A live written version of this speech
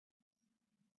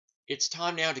It's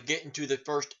time now to get into the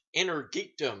first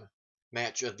InnerGeekdom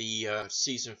match of the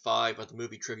Season 5 of the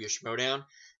movie Trivia Schmoedown.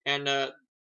 And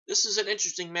this is an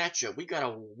interesting matchup. We got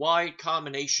a wide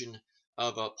combination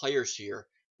of players here.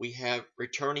 We have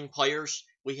returning players.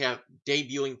 We have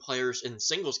debuting players in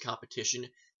singles competition.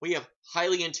 We have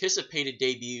highly anticipated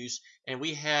debuts. And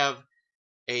we have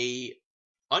a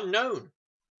unknown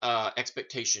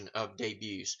expectation of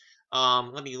debuts.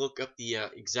 Let me look up the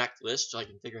exact list so I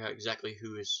can figure out exactly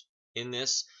who is in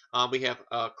this. We have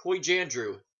Coy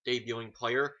Jandrew, debuting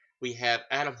player. We have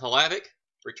Adam Halavic,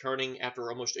 returning after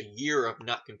almost a year of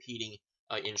not competing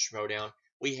in Schmoedown.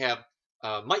 We have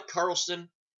Mike Carlson.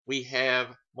 We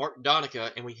have Mark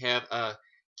Donica, and we have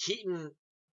Keaton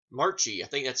Marchi. I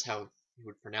think that's how you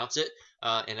would pronounce it.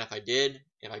 And if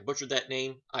I butchered that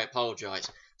name, I apologize.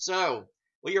 So,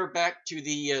 we are back to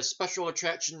the special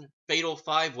attraction Fatal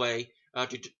 5-Way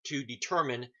to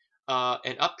determine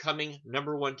an upcoming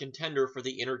 #1 contender for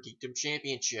the InnerGeekdom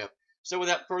Championship. So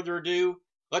without further ado,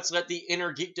 let's let the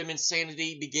InnerGeekdom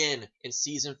insanity begin in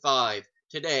Season 5,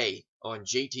 today on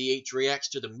JTH Reacts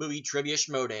to the movie Trivia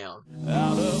Schmoedown.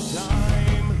 Out of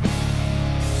time,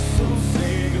 so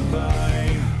say goodbye.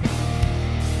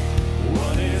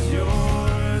 What is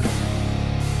yours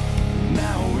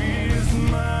now is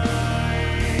mine.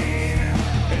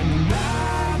 And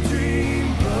I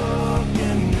dream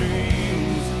broken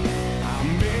dreams, I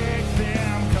make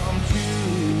them come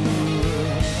true.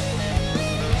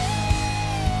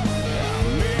 I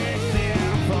make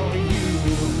them for you.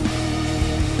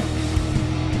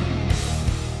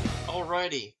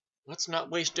 Alrighty, let's not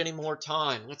waste any more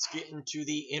time. Let's get into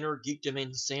the InnerGeekdom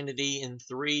insanity in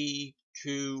 3,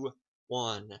 2,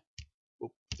 1.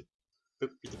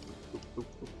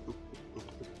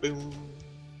 Boom.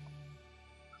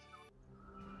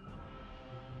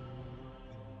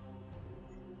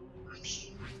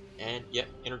 And yep,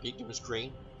 InnerGeekdom is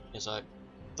green, as I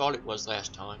thought it was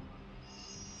last time.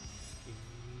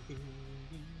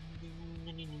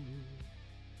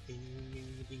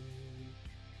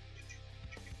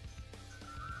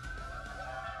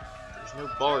 There's no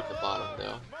bar at the bottom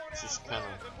though. It's just kind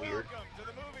of weird.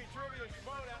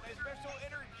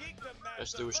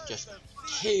 Guess there was just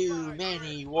too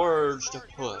many words to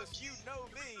put. You know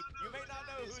me. You may not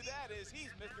know who that is. He's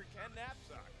Mr. Ken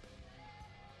Knapsack.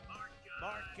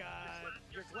 Mark,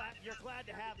 you're glad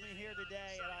to have me here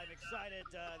today, and I'm excited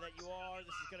that you are. This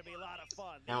is going to be a lot of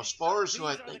fun. Now, as far as who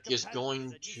I think is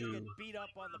going to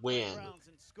win,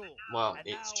 well,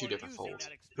 it's two different folds.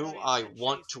 Who I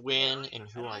want to win and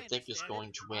who I think is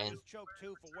going to win.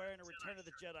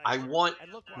 I want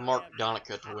Mark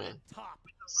Donica to win,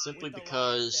 simply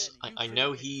because I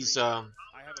know he's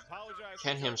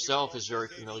Ken himself is very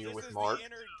familiar with Mark,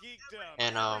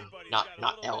 and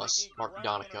not Ellis, Mark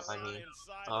Donica. I mean,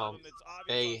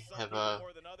 they have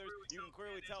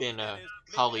been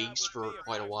colleagues for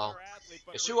quite a while.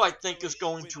 It's who I think is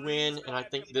going to win, and I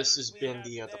think this has been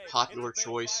the popular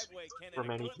choice for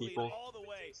many people.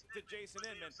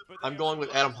 I'm going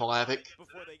with Adam Halavic.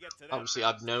 Obviously,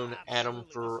 I've known Adam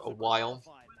for a while.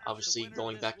 Obviously,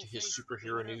 going back to his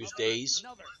superhero news days.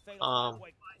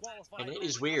 And it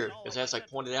is weird, because as I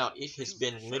pointed out, it has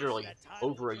been literally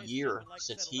over a year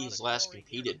since he has last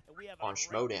competed on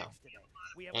Schmoedown.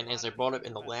 And as I brought up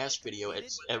in the last video,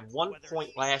 at one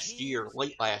point last year,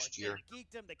 late last year,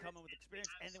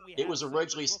 it was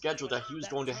originally scheduled that he was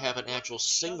going to have an actual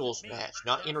singles match,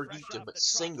 not InnerGeekdom, but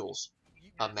singles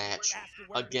match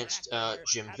against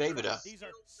Jim Vejvoda.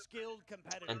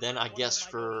 And then I guess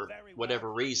for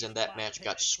whatever reason that match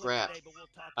got scrapped,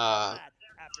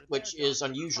 which is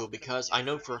unusual because I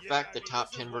know for a fact the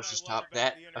top 10 versus top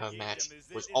that match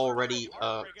was already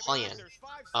planned.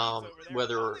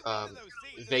 Whether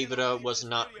Vejvoda was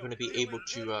not going to be able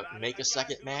to make a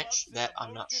second match, that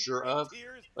I'm not sure of.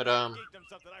 But I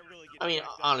mean,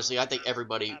 honestly, I think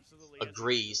everybody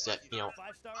agrees that, you know,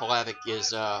 Halavic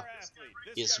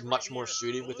is much more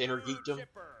suited with InnerGeekdom.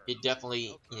 It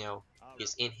definitely, you know,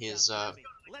 is in his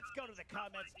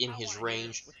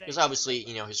range, because obviously,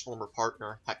 you know, his former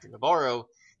partner Hector Navarro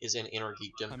is in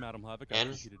InnerGeekdom, I'm Adam Halavic. and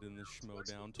competed in this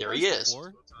Schmoedown there he is.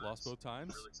 before, lost both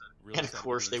times. Really And of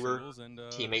course, they were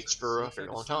teammates for a very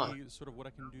long time. Sort of what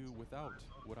I can do without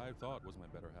what I thought was my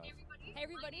better half. Hey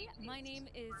everybody, my name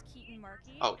is Keaton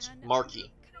Marchi. Oh, it's and Marchi,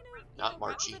 kind of, not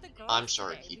Marchi. for the girls I'm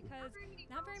sorry, today, Keaton. Because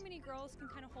not very many girls can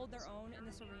kind of hold their own in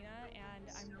this arena, and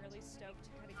I'm really stoked to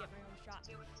kind of get my own shot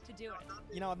to do it.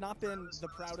 You know, I've not been the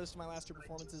proudest of my last two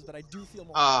performances, but I do feel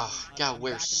more. Ah, gotta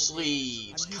wear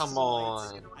sleeves. Come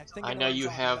on. I know you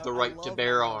have the right to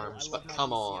bear arms, but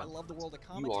come on.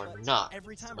 You are not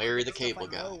Larry the Cable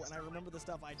Guy. And I remember the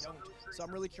stuff I don't. So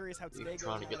I'm really curious how today You're goes.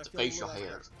 trying to get the facial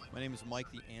hair. My name is Mike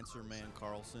the Answer Man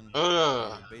Carlson.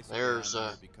 There's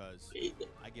because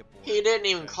I get bored. he didn't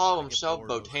even call himself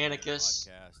Botanicus.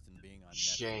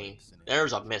 Shame.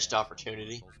 There's a missed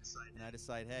opportunity. And I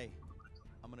decide, hey,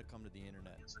 I'm gonna come to the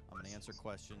internet. I'm gonna answer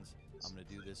questions. I'm gonna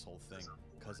do this whole thing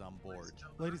because I'm bored.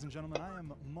 Ladies and gentlemen, I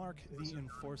am Mark the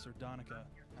Enforcer Donica,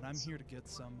 and I'm here to get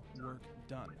some work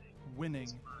done. Winning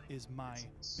is my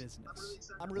business.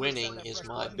 Winning is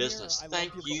my business.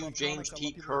 Thank you, James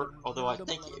T. Kirk, although I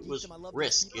think it was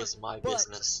risk is my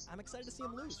business. I'm excited to see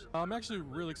him lose. I'm actually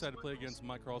really excited to play against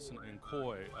Mike Carlson and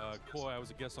Coy. Coy, I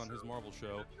was a guest on his Marvel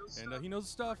show, and he knows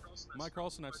his stuff. Mike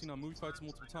Carlson, I've seen on movie fights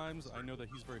multiple times. I know that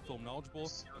he's very film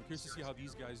knowledgeable. I'm curious to see how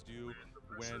these guys do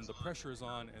when the pressure is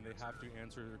on and they have to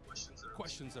answer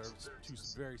questions that are to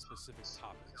very specific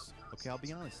topics. Okay, I'll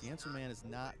be honest. The Answer Man has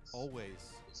not always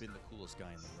been the coolest guy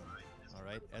in the room. All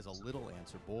right, as a little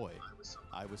answer boy,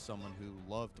 I was someone who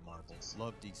loved Marvel,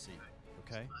 loved DC.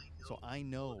 Okay, so I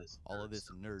know all of this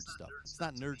nerd stuff. It's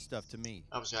not nerd stuff to me.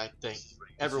 Obviously, I think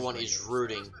everyone is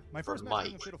rooting My for first match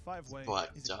in Mike, the Fatal 5-Way but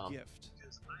is a gift,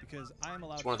 because I am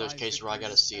allowed it's one of those 5 cases where I gotta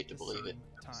victories see it at to the believe it.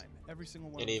 same time. Every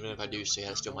single one And of even those if I do people see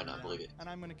it, I still going might not down, believe it. And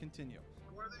I'm going to continue.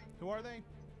 Who are they?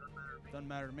 Doesn't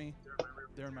matter to me.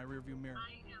 They're in my rearview mirror.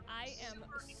 I am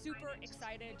super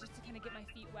excited just to kind of get my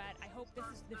feet wet. I hope this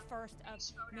is the first of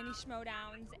many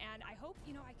Schmoedowns, and I hope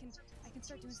I can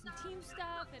start doing some team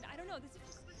stuff. And I don't know, this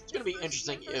is just It's gonna be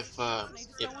interesting if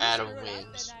Adam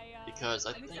wins, because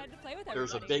I think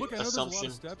there's a big Look, I know there's a lot of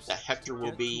assumption steps that Hector to will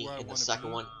get be to where I in the wanna second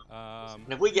be. one.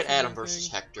 And if we get Adam Same versus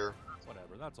thing. Hector,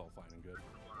 Whatever, that's all fine and good.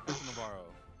 Hector Navarro,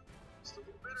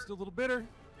 still a little bitter,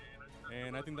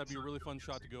 and I think that'd be a really fun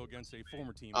shot to go against a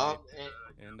former teammate.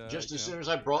 And just you as know, soon as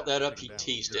I brought that up, he Down.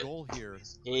 teased The it. goal here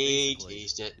He basically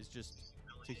teased it. is just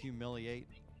to humiliate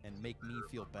and make me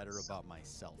feel better about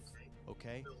myself.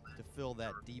 Okay? To fill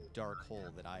that deep dark hole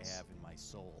that I have in my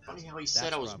soul. Funny how he That's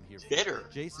said I what was I'm here for. bitter.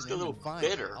 Jason Still a Inman, little fine.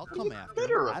 bitter. I'll What are come you after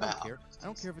bitter him. I about? don't care. I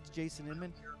don't care if it's Jason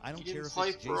Inman. I don't He care didn't if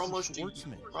fight it's for Jason almost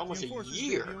Schwartzman. for almost the a Enforcer's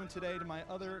year. debuting today to my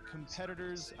other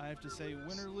competitors. I have to say,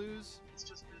 win or lose,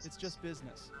 it's just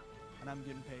business, and I'm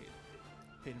getting paid.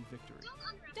 Paid in victory.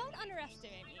 don't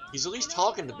underestimate me. He's at least I know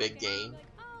talking the walk big in, game, like,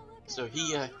 oh, look so at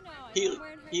he her, he I'm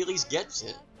wearing her he at least clothes gets and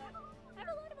it. stuff, but I have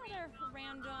a lot of other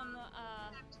random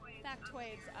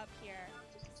factoids up here,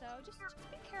 so just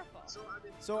be careful.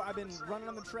 So I've been running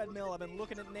on the treadmill. I've been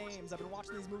looking at names. I've been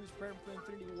watching these movies preparing for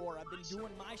Infinity War. I've been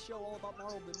doing my show all about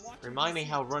Marvel. Been watching. Remind me DC.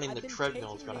 how running I've the been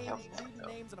treadmill is taking gonna help names, that, reading though.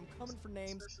 names, and I'm coming for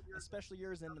names, especially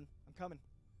yours, Inman. I'm coming.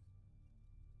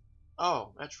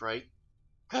 Oh, that's right.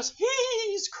 'Cause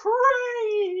he's crazy.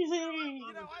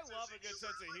 You know, I love a good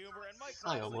sense of humor, and Mike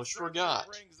I Carlson almost certainly forgot.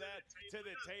 brings that to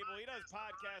the table. He does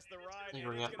podcast The Ride. They and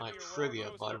bring it's up gonna my be a trivia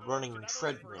roller by coaster running not only for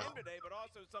treadmill. him today, but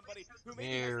also somebody who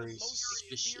maybe has Very the most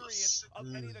experience suspicious. of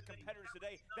any of the competitors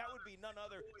today. That would be none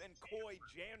other than Coy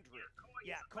Jandrick.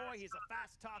 Yeah, Coy, he's a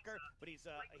fast talker, but he's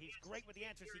great with the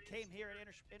answers. He came here at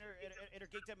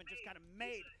InnerGeekdom and just kind of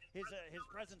made his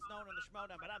presence known on the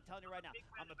Schmoedown. But I'm telling you right now,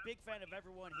 I'm a big fan of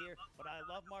everyone here, but I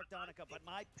love Mark Donica. But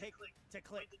my pick to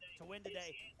click to win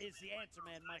today is the answer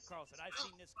man, Mike Carlson. I've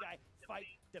seen this guy fight,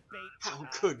 debate. How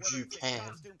could whether you it's in can?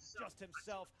 costume, just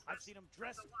himself. I've seen him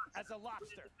dressed as a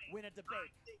lobster, win a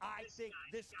debate. I think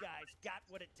this guy's got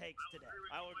what it takes today.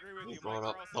 I will agree with Who you. brought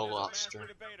Mike up Carlson the is lobster? a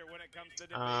master debater when it comes to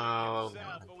debating Oh,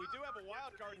 himself. man. But we do have a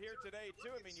wild card here today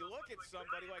too. I mean, you look at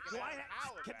somebody like Do an I,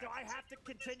 Halifax. do I have to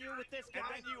continue with this And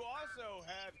guy? then you also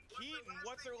have Keaton.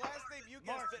 What's her last name? You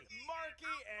guessed it. Marky.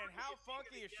 And how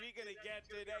funky is she going to get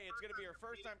today? It's going to be her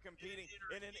first time competing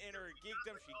in an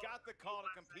InnerGeekdom. She got the call to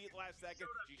compete last second.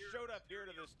 She showed up here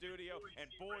to the studio, and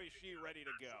boy, is she ready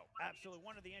to go. Absolutely.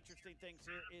 One of the interesting things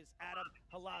here is Adam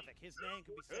Halavic. His name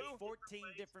can be said Who? 14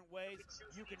 different ways.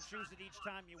 You can choose it each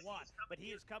time you want. But he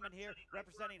is coming here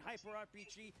representing Hyper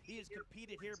RPG. He has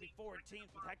competed here before in teams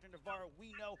with Hector Navarro.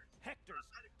 We know Hector's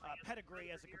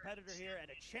pedigree as a competitor here and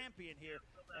a champion here.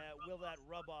 Will that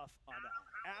rub off on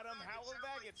Adam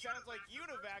Halivac, it sounds like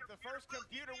Univac, the first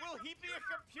computer. Will he be a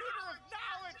computer of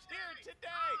knowledge here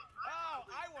today? Oh,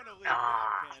 I want to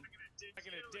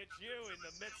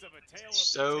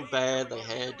So bad they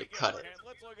had to cut it.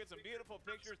 Let's look at some beautiful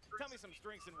pictures. Tell me some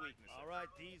strengths and weaknesses. All right,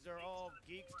 these are all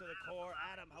geeks to the core.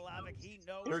 Adam Halavic, he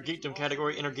knows InnerGeekdom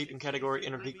category, InnerGeekdom category,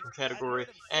 InnerGeekdom category,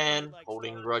 and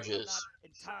holding grudges.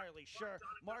 Entirely sure.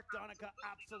 Mark Donica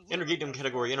absolutely InnerGeekdom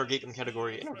category, InnerGeekdom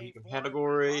category, InnerGeekdom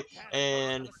category,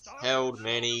 and held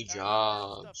many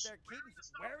jobs.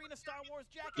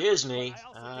 Disney,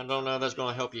 I don't know if that's going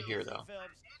to help you here, though.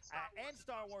 And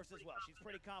Star Wars as well. She's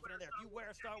pretty confident there. If you wear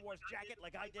a Star Wars jacket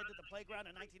like I did at the playground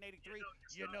in 1983,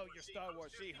 you know you're Star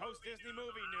Wars. She hosts Disney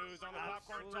movie news on the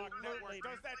Popcorn Talk Network.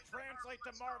 Does that translate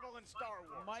to Marvel and Star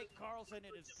Wars? Mike Carlson,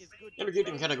 it is good.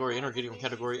 InnerGeekdom category, InnerGeekdom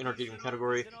category, InnerGeekdom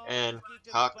category, and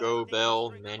Taco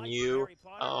Bell menu.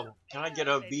 Can I get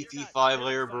a beefy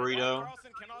 5-layer burrito?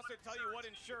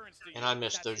 And I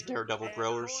missed those Daredevil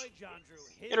growers.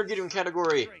 InnerGeekdom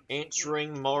category,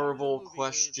 answering Marvel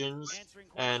questions,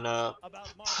 and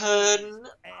pun.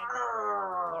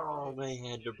 Oh, they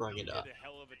had to bring it up.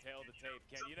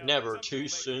 Never too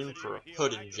soon for a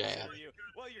pudding jab.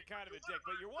 Well, you're kind of a dick,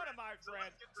 but you're one of my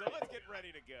friends, so let's get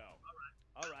ready to go.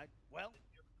 All right, well,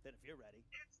 then if you're ready,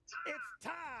 it's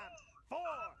time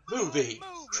for Movie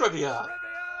Trivia.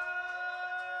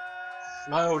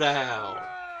 Schmoedown.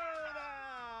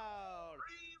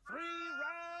 3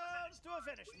 rounds to a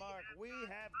finish mark. We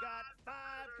have got 5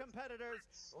 competitors.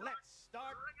 Let's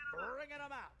start bringing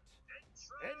them out.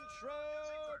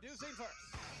 Introducing first,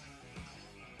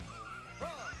 from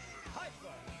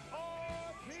Hyper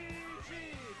RPG,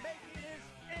 making his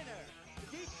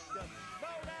InnerGeekdom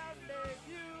Schmoedown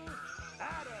debut,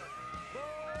 Adam the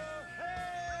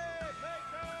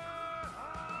Haymaker.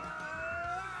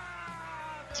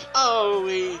 Oh,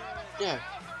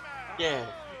 yeah,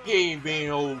 he ain't being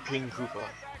old King Koopa.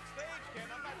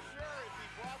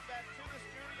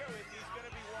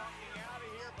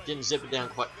 Didn't zip it down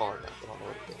quite far enough. I don't know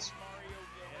what it is.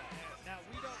 Now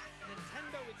we don't.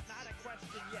 Nintendo, it's not a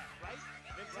question yet, right?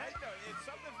 Nintendo, it's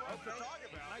something for us to talk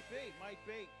about. Might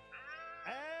be.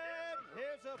 And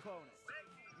his opponent,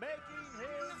 making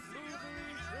his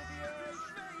movie trivia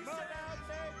Schmoedown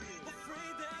debut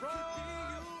from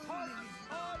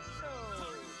Parts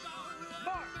Unknown,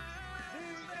 Mark the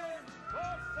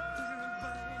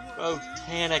Enforcer.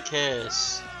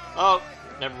 Botanicus. Oh,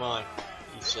 never mind.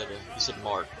 You said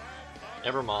Mark.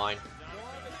 Never mind.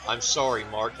 I'm sorry,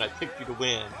 Mark, and I picked you to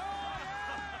win.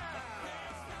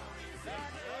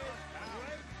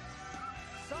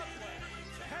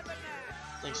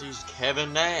 Thinks he's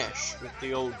Kevin Nash with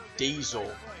the old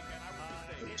Diesel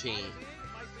routine.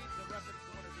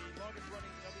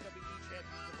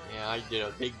 Yeah, I did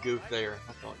a big goof there.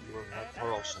 I thought you were Mike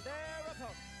Carlson.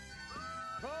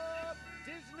 From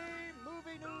Disney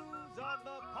Movie News on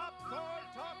the Popcorn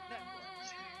Talk Network,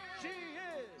 she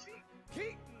is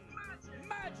Keaton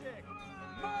Magic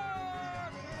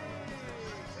Mark.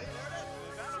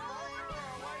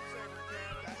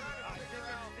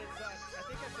 I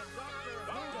think it's a Dr.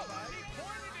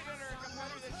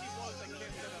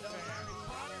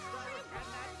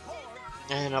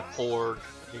 And a Porg,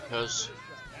 because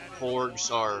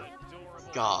Porgs are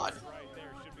God.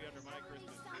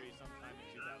 Absolutely.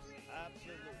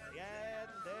 And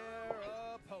their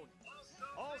opponent,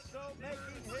 also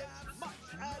making his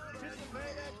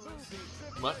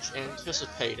Much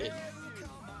anticipated.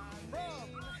 from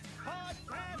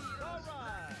Podcast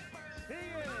Alright, he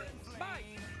is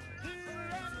Mike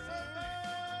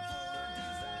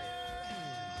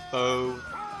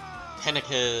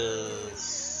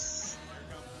Botanicus.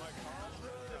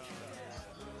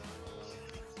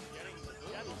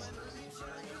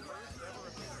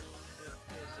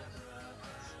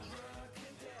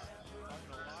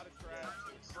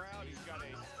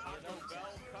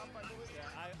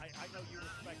 I know you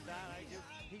respect that. I do.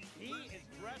 He is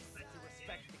dressed to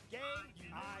respect the game.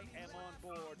 I am on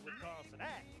board with Carlson.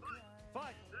 And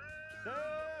finally,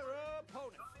 their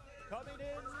opponent, coming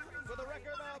in with a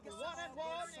record of 1-1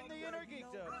 in the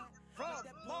InnerGeekdom, from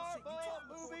Marvel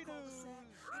Movie News,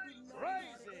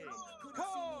 Crazy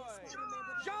Coy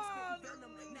John.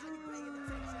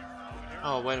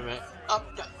 Oh, wait a minute.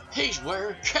 He's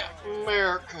wearing Captain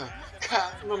America.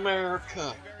 Captain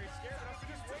America.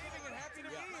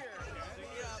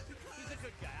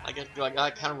 I guess do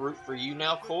I kind of root for you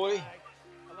now, Coy?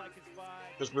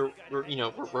 Because we're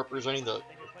representing the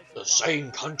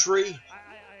same country.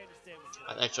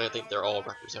 Actually, I think they're all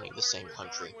representing the same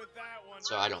country,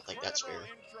 so I don't think that's fair.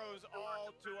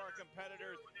 out to our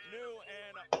competitors. New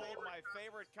and old. My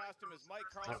favorite costume is Mike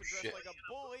Carlson dressed like a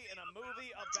bully in a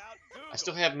movie about Google. I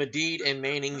still have Medid and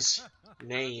Manning's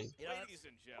name Ladies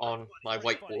and gentlemen, on my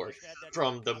whiteboard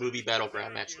from the movie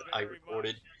Battleground match that I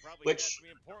recorded, which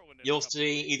you'll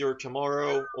see either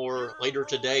tomorrow or later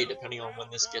today, depending on when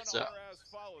this gets up. As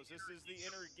follows. This is the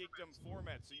InnerGeekdom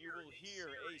format, so you will hear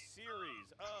a series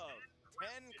of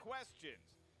 10 questions.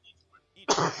 Each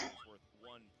question is worth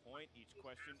 1 point. Each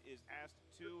question is asked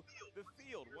to the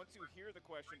field. Once you hear the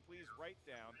question, please write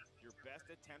down your best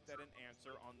attempt at an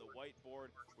answer on the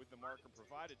whiteboard with the marker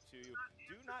provided to you.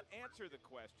 Do not answer the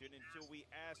question until we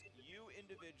ask you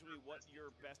individually what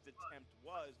your best attempt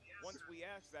was. Once we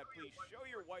ask that, please show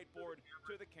your whiteboard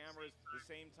to the cameras. At the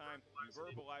same time, you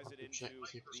verbalize it into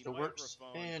the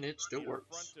microphone and it still in works.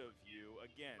 front of you.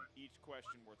 Again, each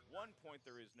question worth 1 point.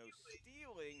 There is no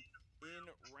stealing in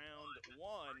round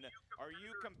 1. Are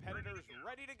you competitors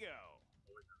ready to go?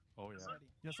 Oh, yeah.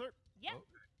 Yes, sir. Yeah.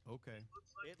 Okay.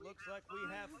 It looks like we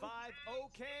have 5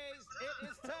 OKs. It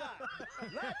is time.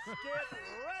 Let's get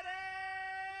ready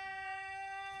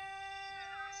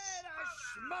to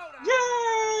Schmoedown.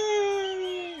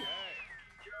 Yay! Okay.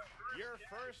 Your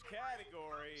first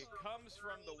category comes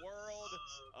from the world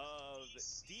of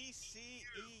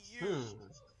DCEU.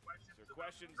 So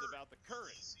questions about the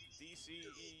current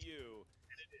DCEU,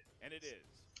 and it is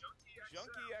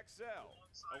Junkie XL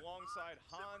alongside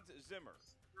Hans Zimmer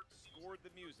scored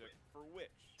the music for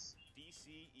which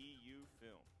DCEU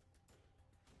film?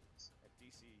 At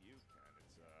DCEU,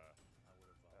 Ken,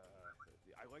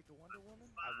 it's I like the Wonder Woman.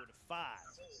 I would have 5,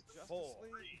 Justice 4,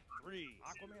 League. 3,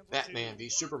 Aquaman's Batman v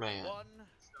Superman. 1.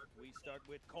 We start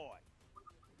with Coy.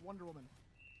 Wonder Woman.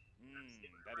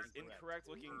 That is incorrect.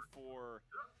 Looking for.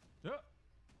 Yeah.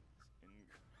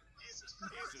 Jesus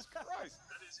Christ.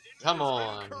 Come That is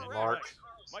on, incorrect. Mark.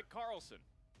 Mike Carlson.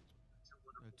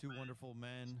 Two wonderful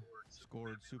men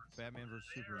scored Batman vs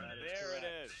Superman. There it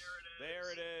is. There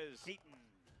it is. Keaton.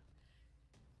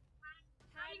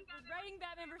 I was writing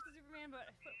Batman versus Superman, but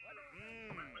I put Wonder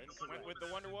Woman. Went with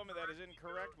the Wonder Woman. That is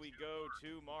incorrect. We go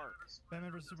to Mark.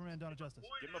 Batman vs Superman, Dawn of Justice.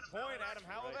 Give him a point, Adam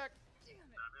Hallebeck. Damn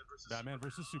it. Batman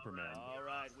versus Superman. All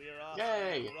right, we are off.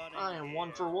 Yay! Running I am here.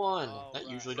 1 for 1. All That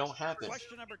right. usually don't happen.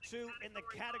 Question number 2 in the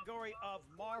category of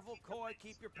Marvel. Coy,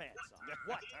 keep your pants on.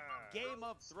 What Game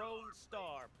of Thrones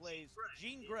star plays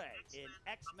Jean Grey in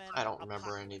X-Men? I don't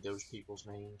remember Apocalypse? any of those people's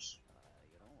names.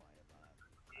 You know,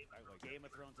 I like Game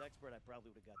of Thrones expert. I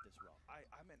probably would have got this wrong.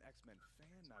 I'm an X-Men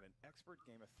fan, not an expert.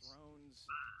 Game of Thrones.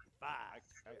 5, I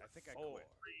think I 4, quit.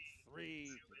 3,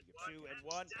 2, and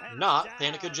 1. Pens Not down,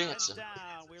 Danica pens Jansen.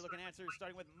 down. We're looking at answers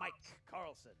starting with Mike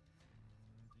Carlson.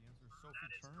 The answer is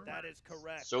Sophie Turner. That is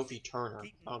correct. Sophie Turner.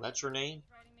 Oh, that's her name?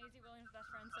 Writing Maisie Williams' best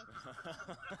friend,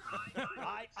 so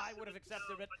I would have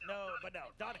accepted it. No, but no.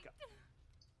 Donica.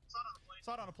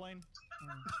 Saw it on a plane.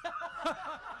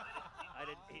 I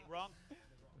didn't. Wrong.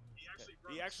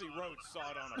 He actually wrote "Saw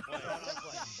It on a Plane."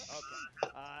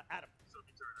 Okay. Adam.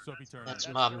 Sophie Turner. That's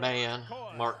my man,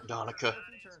 Mark Donica.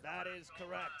 That is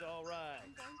correct. All right.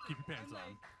 Keep your pants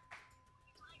on.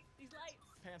 these lights.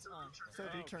 Pants on.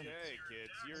 Sophie Turner. Okay,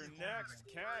 kids. Your next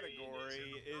category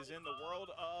is in the world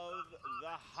of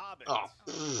The Hobbit. Oh.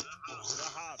 The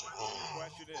Hobbit. The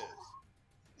question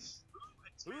is,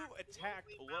 who attacked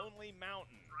Lonely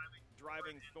Mountain,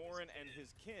 driving Thorin and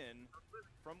his kin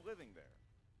from living there?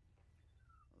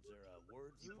 Those are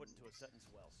words you put into a sentence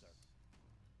well, sir.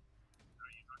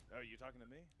 Oh, you talking to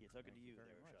me? Yeah, talking to you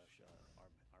Very there, much. Arm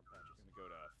patches. Gonna go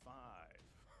to 5,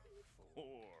 4,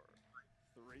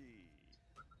 3,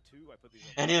 2. I put these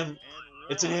on And him. and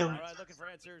It's an 1. him. All right, looking for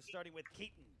answers starting with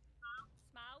Keaton.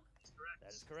 Smaug.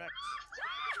 That is correct.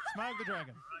 Smaug the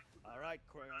Dragon. All right,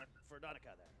 for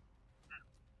Donica there.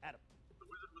 Adam.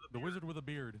 The Wizard with a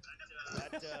Beard.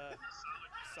 That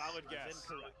Solid is guess.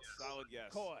 incorrect. Solid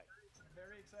guess. Coy.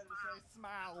 Very excited to say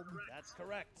Smaug. That's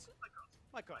correct.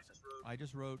 Mike Carlson. I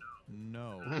just wrote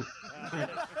no.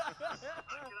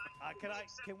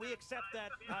 Can we accept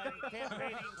that I'm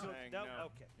campaigning to? Saying No. no.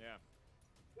 Okay. Yeah.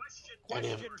 And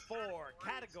him. Question 4.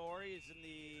 Categories in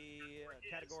the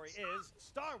category is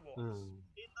Star Wars.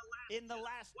 In The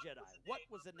Last Jedi, what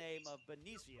was the name of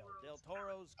Benicio del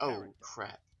Toro's character? Oh,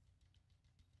 crap.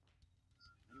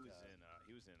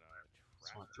 He was in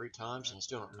Saw it 3 times and I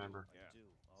still don't remember. Yeah.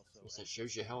 Guess that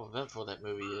shows you how eventful that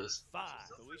movie is. 5,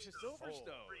 Felicia 4,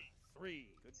 Silverstone. 3,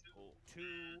 Good pull. 2,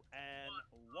 and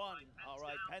 1. All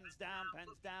right, pens down,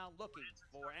 looking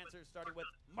for answers starting with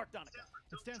Mark Donica.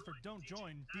 It stands for Don't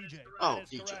Join DJ. Oh, That is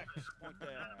DJ. correct. Point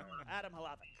there. Adam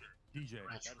Halavic. DJ.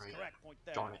 That's That is right. correct. Point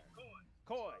there. Darn it.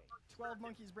 Coy. 12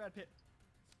 Monkeys, Brad Pitt.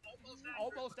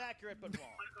 Almost accurate, but wrong.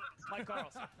 Mike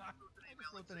Carlson. I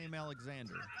just wrote the name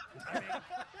Alexander. I mean,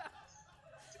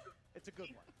 it's a good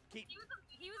one. Keaton.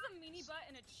 He was a meanie butt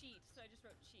and a cheat, so I just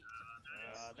wrote cheat.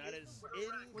 That is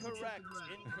incorrect.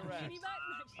 Incorrect. Meanie butt?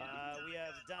 Not cheat. We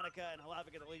have Donica and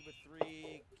Halavic in the lead with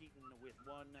 3, Keaton with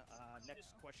 1.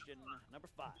 Next question, number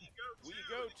 5. We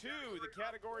go to the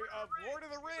category of Lord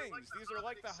of the Rings. These are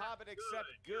like The Hobbit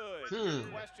except good. The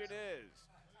question is,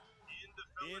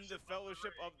 in the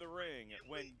Fellowship of the Ring,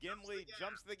 when Gimli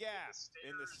jumps the gap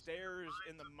in the stairs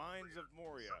in the mines of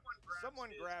Moria, someone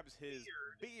grabs his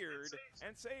beard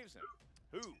and saves him.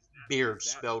 Who? Beard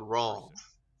spelled wrong.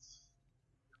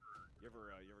 You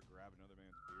ever grab another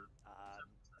man's beard?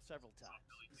 Several times.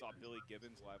 Saw Billy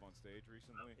Gibbons live on stage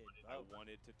recently. I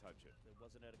wanted to touch it. It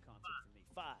wasn't at a concert for me.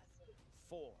 5,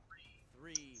 4,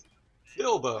 3, 2,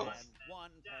 Bilbo. and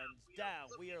 1. Pens down.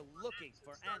 We are looking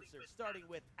for answers, starting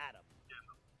with Adam.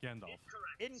 Gandalf.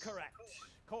 Incorrect.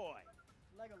 Coy.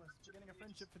 Legolas, beginning a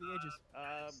friendship for the ages.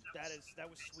 That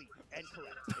was sweet and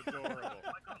correct. Adorable.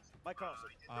 Mike Carlson.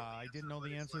 I didn't know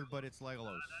the answer, but it's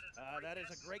Legolas. That is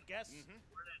a great guess.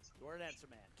 You're an answer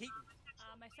man. Keaton.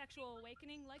 My sexual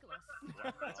awakening, Legolas.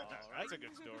 All right. That's a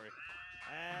good story.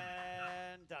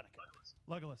 And Donica.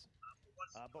 Legolas.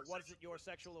 But was it your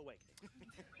sexual awakening?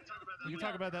 We can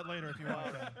talk about that later if you want.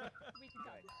 We can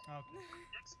talk about it.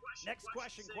 Okay. Next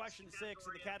question, question 6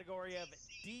 in the category of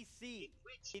DC.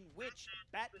 In which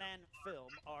Batman film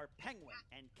are Penguin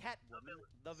and Catwoman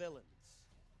the villains?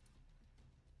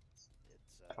 It's,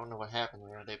 I don't know what happened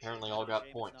there. They apparently all got Shame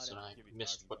it's points, and not I Give you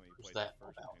missed what talking when he was played that the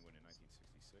first about. Penguin in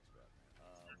 1966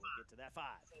 Batman. we'll get to that. 5,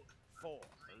 4,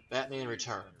 Batman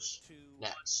Returns. 2,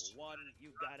 Next. 1.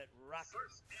 You got it. Rock.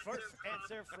 First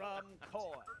answer from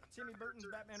Coy. Timmy Burton's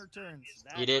Batman Returns.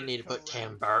 That You didn't is need to put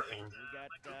Tim correct. Burton.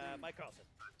 We got Mike Carlson.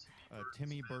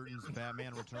 Timmy Burton's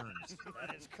Batman Returns.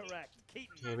 That is correct.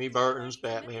 Keaton. Timmy Burton's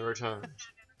Batman Returns.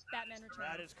 Batman Returns.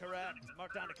 That is correct.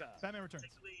 Mark Donica. Batman Returns.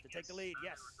 To take the lead,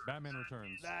 yes. Batman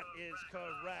Returns. That is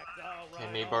correct. All right.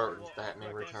 Timmy all Burton's correct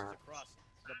Batman answers Returns. across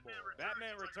the board.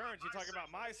 Batman Returns. You talk about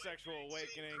my sexual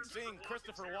awakening. Seeing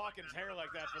Christopher Walken's hair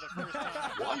like that for the first time.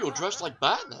 Why you're dressed like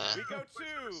Batman? We go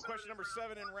to question number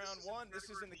 7 in round 1. This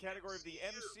is in the category of the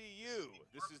MCU.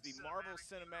 This is the Marvel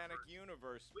Cinematic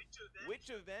Universe. Which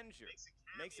Avenger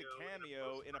makes a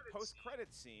cameo in a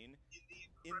post-credit scene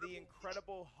in The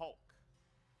Incredible Hulk?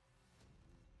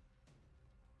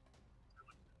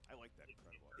 I like that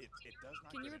Incredible Hulk. It does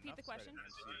not Can you get repeat the enough credit question? in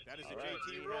MCU. That is a All right,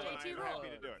 JT rule, and JT I'm rule. happy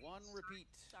to do it. One repeat.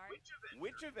 Sorry.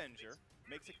 Which Avenger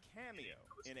makes a cameo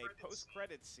in a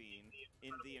post-credit scene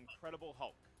in The Incredible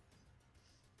Hulk?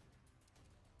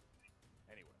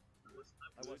 Anyway.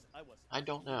 I was. I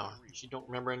don't know. She don't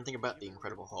remember anything about the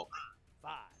Incredible Hulk.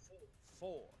 5,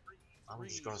 4, I'm 3,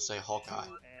 just gonna say Hawkeye.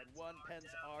 2, and 1. Pens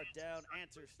are down.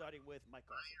 Answer starting with Mike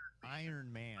Carlson.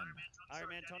 Iron Man. Iron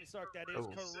Man, Tony Stark. That is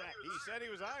Oh. correct. He said he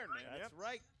was Iron Man. That's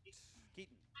right.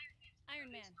 Keaton.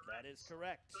 Iron Man. That is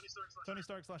correct. Tony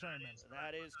Stark / Iron Man.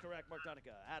 That is correct. Mark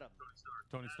Donica. Adam.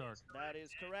 Tony Stark. That is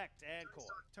correct. And Coy.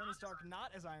 Tony Stark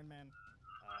not as Iron Man.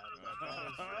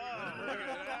 Look at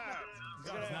that.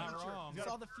 That's not wrong.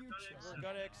 Saw the future. We're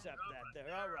going to accept that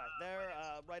there. All right. There,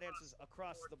 right answers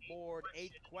across the board.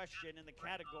 8th question in the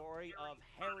category of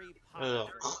Harry Potter.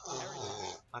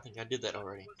 Ugh. I think I did that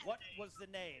already. What was the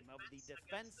name of the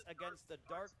defense against the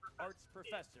dark arts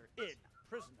professor in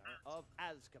Prisoner of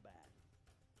Azkaban?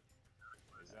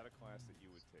 Is that a class that you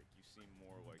would take? You seem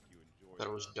more like you enjoy. That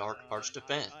it was Dark Arts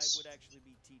Defense. I would actually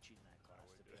be teaching that class,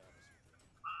 to be honest with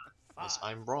you. Yes, 5,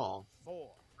 I'm wrong. 4,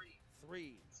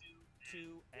 3,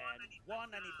 2, and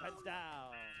 1. And he pens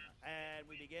down. And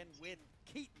we begin with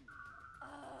Keaton.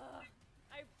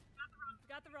 I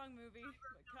got the wrong movie.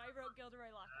 I wrote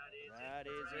Gilderoy Lockhart. That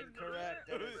is incorrect.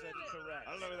 That is incorrect.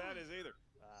 I don't know who that is either.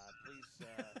 Please,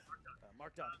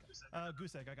 Mark Donica.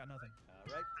 Goose egg. I got nothing.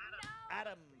 All right.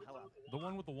 Adam, hello. The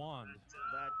one with the wand.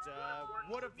 That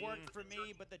would have worked for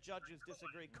me, but the judges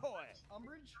disagree. Coy.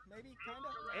 Umbridge, maybe, kinda.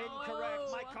 Incorrect.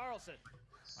 Oh. Mike Carlson.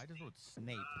 I just wrote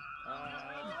Snape. All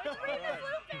right.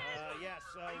 Yes,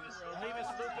 Remus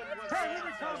Lupin was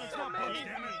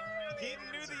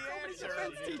Keaton knew the answer.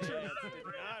 defense teachers. Did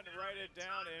not write it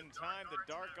down in time. The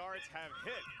dark arts have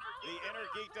hit the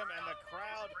InnerGeekdom, and the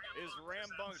crowd is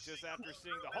rambunctious after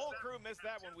seeing the whole crew miss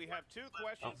that one. We have 2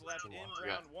 questions left in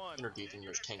round 1. Intergeekdom,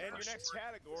 there's 10 And your questions. next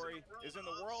category is in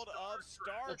the world of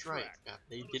Star That's Trek. right. Yeah,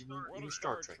 they didn't World do of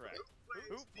Star Trek.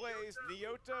 Who plays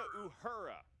Nyota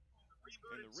Uhura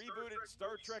in the rebooted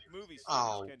Star Trek movie series?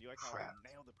 Oh, Ken, do you like crap. how I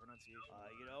nailed the pronunciation?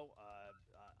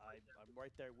 I'm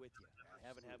right there with you. I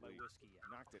haven't had my whiskey yet.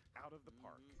 Knocked it out of the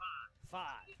park. 5.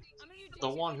 I'm gonna do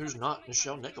The JTH one who's because not it's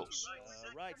one Nichelle of my Nichols.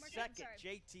 Right, Mark, I'm second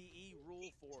sorry. JTE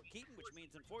rule for Keaton, which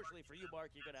means unfortunately for you,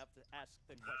 Mark, you're gonna have to ask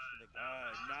the question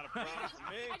again. Not a problem for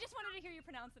me. I just wanted to hear you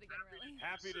pronounce it again, really.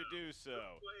 Happy to do so.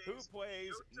 Who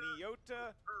plays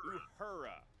Nyota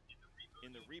Uhura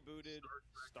in the rebooted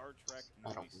Star Trek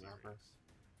I movie don't remember. series?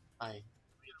 I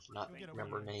cannot Go get a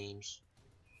remember win. names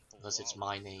unless it's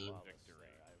my name. Victory.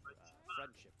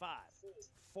 Friendship. 5,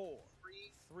 4,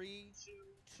 3,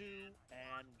 2,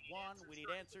 and 1. We need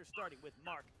answers starting with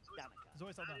Mark Danica.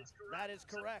 Zoe Saldana. That is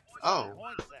correct. For Oh. 7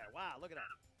 points there. Wow, look at that.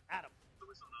 Adam.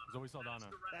 Zoe Saldana.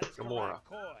 That is Gamora. correct.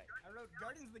 Coy. I wrote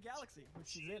Guardians of the Galaxy, which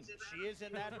she's in. She is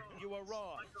in that. You are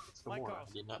wrong. Mike Gamora. I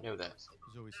Carlson. did not know that.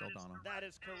 Zoe Saldana. That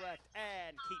is correct.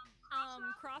 And Keaton.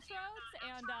 Crossroads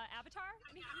and Avatar.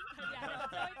 Yeah, no,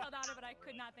 Zoe Saldana, but I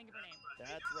could not think of her name.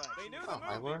 That's right. They knew Oh, the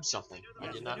I movie. learned something. I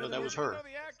Yes, did they not knew know the that was They her. know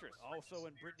the actress. Also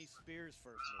in Britney Spears'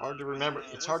 first movie. Hard to remember.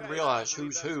 It's what's hard to that? realize I believe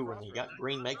who's that's who when they got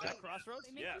green Is makeup. that Crossroads?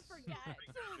 They make Yes. you forget.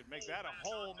 Should make that a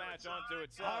whole match onto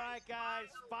itself. All right, guys.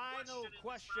 Final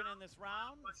question in this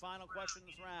round. Final question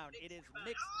in this round. It is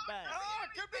mixed bag. Oh,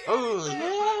 it could be Oh, anything. yeah.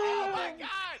 Oh my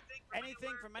God!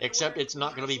 Anything from Except anywhere it's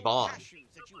not gonna be to Bond.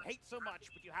 cashews that you hate so much,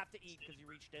 but you have to eat because you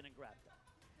reached in and grabbed them.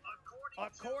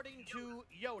 According to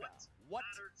Yoda, what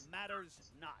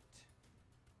matters not?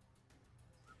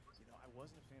 You know, I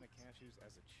wasn't a fan of cashews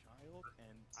as a child,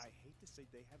 and I hate to say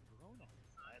they have grown on me.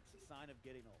 That's a sign of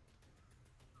getting old.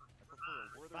 I prefer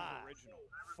a Werther's 5, original.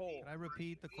 4. Can I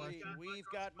repeat the 3. question? We've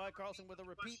got Mike Carlson with a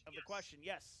repeat of the question.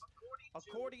 Yes.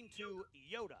 According to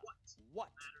Yoda,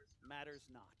 what matters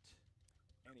not?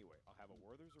 Anyway, I'll have a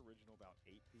Werther's original about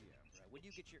 8 p.m. Right, when you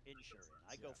get your insure in,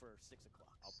 I go for 6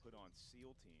 o'clock. I'll put on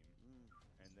SEAL Team,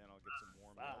 and then I'll get some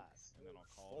warm 5, milk, and then I'll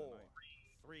call 4, it a night.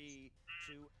 3,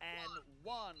 2, and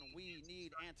 1. We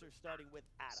need answers starting with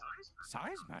Adam.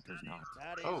 Size matters not.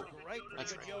 That is Oh, great. Pretty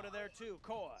that's good right. Yoda there too.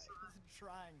 Coy. I'm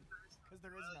trying, because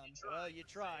there is none. Well, you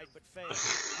tried, but failed.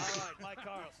 All right, Mike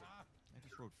Carlson. I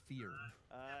just wrote fear.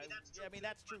 Yeah, I mean,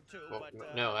 that's true too. Well,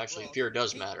 but no, actually, well, fear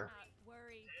does Keaton, matter.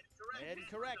 Worry.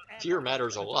 Incorrect. And Fear Mark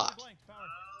matters a Carlson. lot. Blank, power.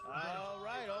 All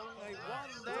right, only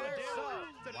one there. So,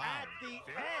 at the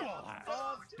end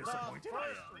of the Disappointed I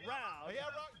first round,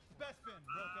 Best spin,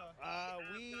 Roka.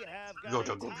 we have got You're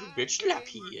the a good tie bitch game slap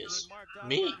he between is. Mark Donovan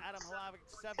Me. and Adam Hlavik,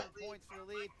 7 points for the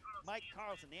lead. Mike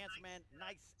Carlson, the answer man,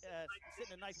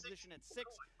 sitting in a nice position at 6.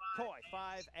 Coy,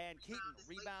 5, and Keaton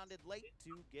rebounded late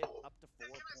to get up to 4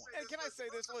 points. And can I say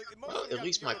this? Look, most Well, of them at got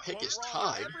least the my Euro pick quote is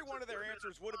wrong. tied. Every one of their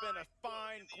answers would have been a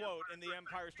fine quote in The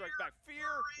Empire Strikes Back. Fear,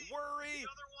 worry,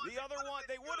 the other one,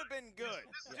 they would have been good.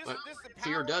 But Just the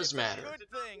fear power, does it's a matter. Good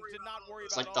thing to not worry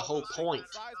It's about like the all whole those things. point.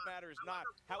 Size matters not.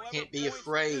 However, Can't be points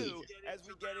afraid. do as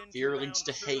we get into Fear round leads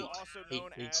to 2, hate. also Hate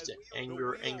known leads as to the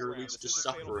anger. wheel Anger round. leads to This is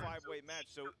a fatal suffering. 5-way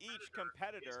match, so each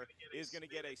competitor is going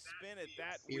to get a spin at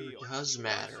that Fear wheel. does Once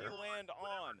matter. you land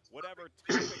on whatever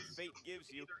topic fate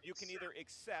gives you, you can either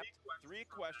accept 3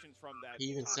 questions from that He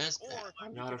even topic, says that. or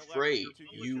I'm you not can elect afraid. to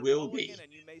use You your will be. mulligan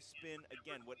and you may spin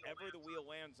again. Whatever the wheel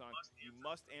lands on, you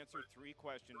must answer 3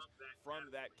 questions from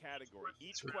that category.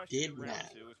 Each So it question did in round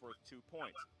matter. 2 is worth 2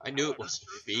 points. I knew it However, wasn't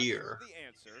if you fear. know the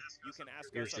answer, you can ask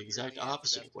Here's us the up here exact in the answer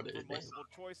opposite of desk what it for had been. multiple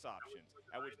choice options,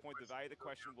 at which point the value of the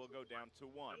question will go down to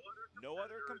 1. No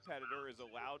other competitor is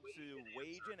allowed to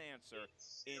wage an answer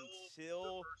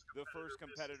until the first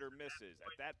competitor misses.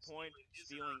 At that point,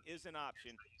 stealing is an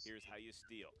option. Here's how you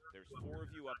steal. There's 4 of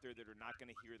you up there that are not going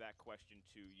to hear that question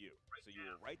to you. So you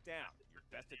will write down your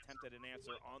best attempt at an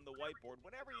answer on the whiteboard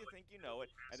whenever you think you know it,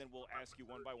 and then we'll ask you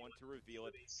one by one to reveal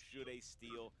it should a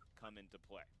steal come into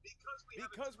play.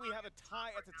 Because we have a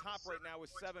tie at the top right now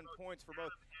with 7 points for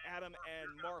both Adam and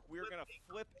Mark, we're going to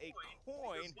flip a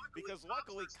coin because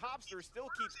luckily Copster still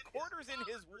keeps quarters in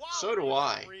his wallet. So do for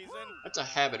I. some reason. That's a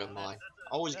habit of mine.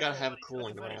 Always gotta have a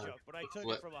coin That's a funny around. joke, but I to took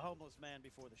flip. it from a homeless man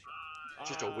before the show.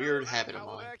 Just a weird habit of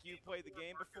mine. Hlavik, you've played the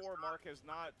game before. Mark has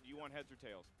not. Do you want heads or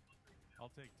tails?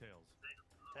 I'll take tails.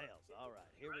 Tails. All right,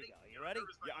 here we go. You ready?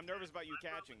 Yeah, I'm nervous about you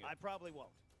catching it. I probably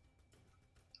won't.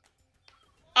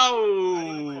 Not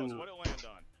even close. Oh! What it land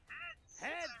on?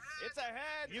 Heads. It's a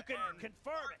head. You can and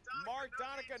confirm it. Mark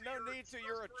Donica, no need to.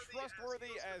 You're as trustworthy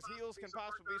as heels can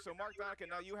possibly be. So, Mark Donica,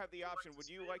 now you have the option. Would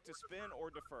you like to spin or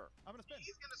defer? I'm gonna spin.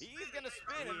 He's going to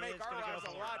spin and He make is our gonna go lives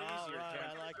a for it. lot All easier, right, Ken.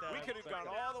 I like that. We could have gone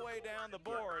Respect all the way down the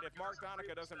board if Mark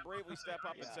Donica doesn't bravely step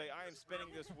up and say, I am spinning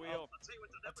this wheel.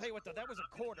 I'll tell you what, though, that was a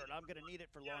quarter, and I'm going to need it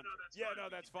for laundry. Yeah, no,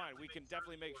 that's fine. We can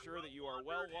definitely make sure that you are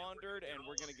well laundered, and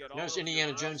we're going to get all Notice of your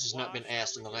Indiana gloves Jones has not been washed.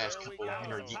 asked in the last There we couple of go.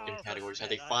 InnerGeekdom Powerful categories. Have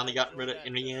spin. they finally gotten rid at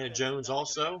Indiana Jones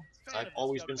also. As I've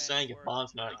always been saying, if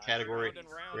Bond's not a category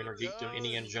for InnerGeekdom,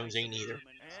 Indiana Jones ain't either.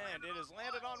 And it has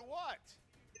landed on what?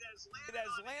 It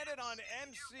has landed on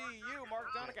MCU. Mark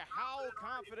Donica, how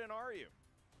confident are you?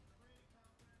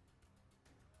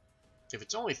 If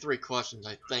it's only 3 questions,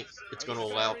 I think it's going to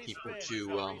allow people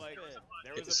to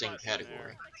get the same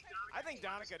category. I think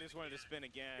Donica just wanted to spin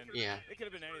again. Yeah. It could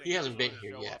have been anything. He hasn't been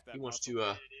here yet. He wants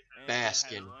to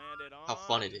bask in how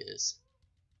fun it is.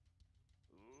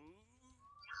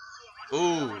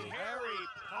 Ooh.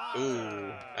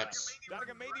 Ooh. That's...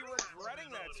 Donica may be regretting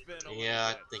that spin.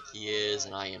 Yeah, I think he is,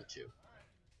 and I am too.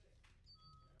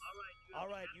 All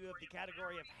right, you have the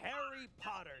category of Harry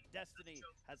Potter. Destiny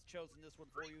has chosen this one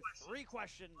for you. 3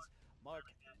 questions. Mark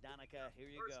Donica, here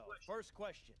you go. First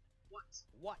question.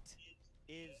 What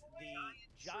is the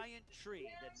giant tree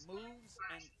that moves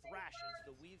and thrashes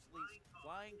the Weasley's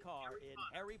flying car in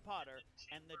Harry Potter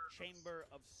and the Chamber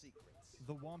of Secrets?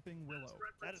 The Whomping Willow.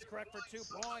 That is correct for 2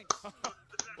 points.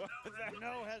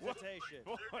 No hesitation.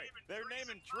 Boy, they're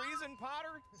naming trees in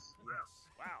Potter?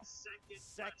 Yes. Wow.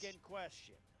 Second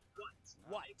question.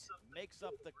 What makes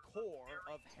up the core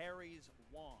of Harry's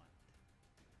wand?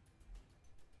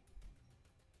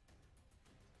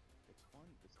 It's fun.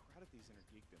 The crowd at these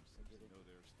InnerGeekdoms seems to know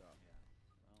their stuff. Yeah.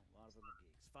 Well, a lot of them are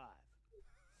geeks. 5,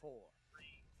 4,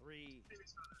 3.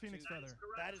 Phoenix 2. Feather.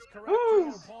 That is correct.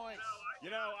 2 points. You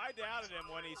know, I doubted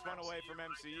him when he spun away from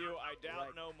MCU. I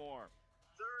doubt no more.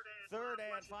 Third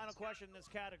and final question in this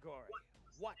category.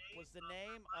 What was the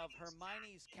name of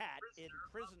Hermione's cat in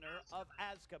Prisoner of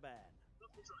Azkaban?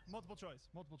 Multiple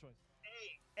choice. Multiple choice.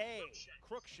 A.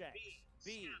 Crookshanks.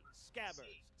 B.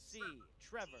 Scabbers. C.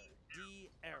 Trevor.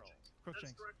 D. Errol.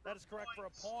 Crookshanks. That is correct for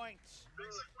a point.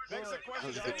 Begs the question, That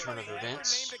was a good turn of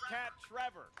events. named a cat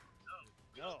Trevor?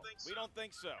 No, We don't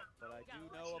think so. but I do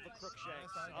know of a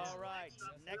Crookshanks. All right,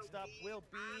 next up will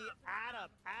be Adam.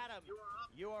 Adam,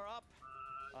 you are up.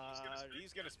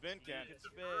 He's going to spin, Ken. You can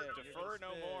spin. Defer You can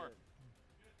no spin. more.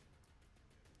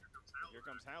 Here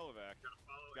comes Halovac.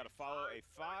 Got to follow a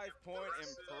 5-point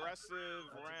impressive That's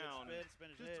a good round spin.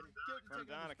 Spin it in. from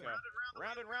Donica.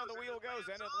 Round and round the wheel goes,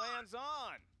 and it lands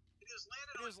on. It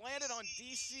is landed on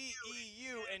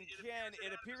DCEU, and Ken,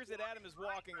 it appears that Adam is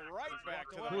walking right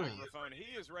back to the microphone.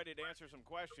 He is ready to answer some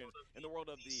questions in the world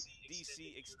of the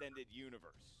DC Extended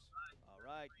Universe. All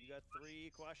right, you got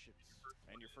 3 questions.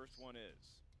 And your first one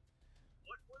is,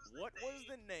 what was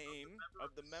the name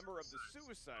of the member of the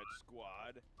Suicide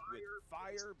Squad with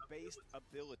fire-based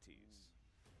abilities?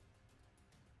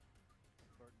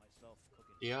 Burnt myself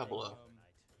cooking Diablo. steak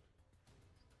tonight.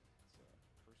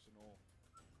 It's personal,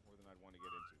 more than I'd want to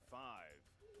get into. 5,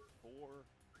 4,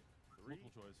 3.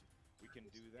 Multiple choice. We can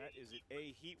do that. Is it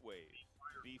A, Heatwave,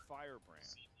 B, Firebrand,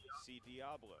 C,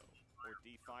 Diablo, or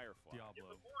D, Firefly?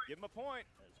 Diablo. Give him a point.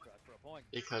 That is correct for a point.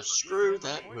 Because screw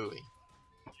that movie.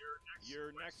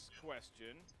 Your next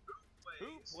question.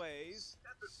 Who plays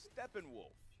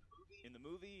Steppenwolf in the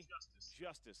movie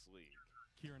Justice League?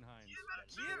 Kieran Hines.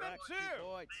 Give him Correct, 2. 2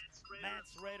 points. Mance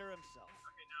Raider himself.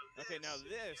 Okay, now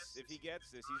this, if he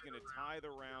gets this, he's going to tie the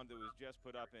round that was just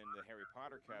put up in the Harry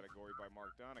Potter category by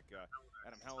Mark Donica.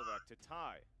 Adam Halovac to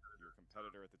tie your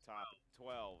competitor at the top at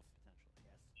 12.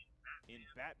 Potentially, yes. In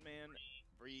Batman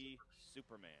v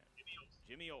Superman,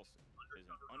 Jimmy Olsen is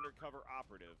an undercover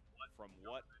operative from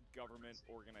what government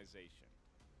organization?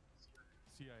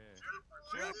 CIA.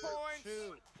 2 points.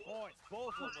 2 points.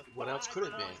 Both of them with What else 5 could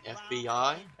it have been? points.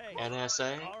 FBI? Hey.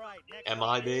 NSA? All right, next MIB?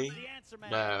 up is the answer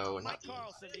man. No, Mike not the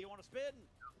Carlson, do you want to spin?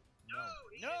 No.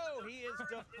 No, he is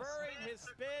deferring his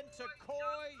spin to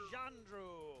Coy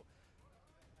Jandreau.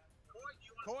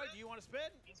 Coy, do you want to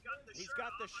spin? He's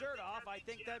got the shirt off. I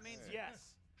think that means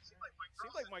yes. Seems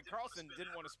like Mike Carlson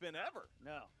didn't want to spin ever.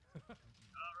 No.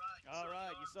 All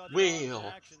right, you saw the Wheel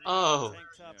action. of Tank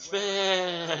top fish.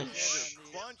 wearing.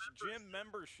 Bunch gym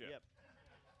membership. Yep.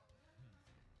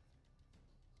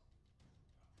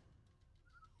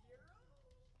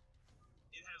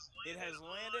 It has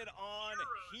landed on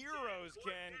heroes,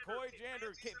 Ken. Coy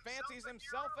Jander fancies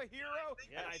himself a hero,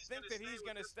 and I think that he's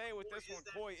going to stay with this one.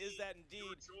 Coy, is that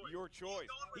indeed your choice?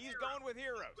 He's going with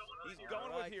heroes. He's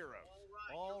going with heroes.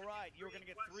 All right, you're going to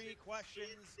get 3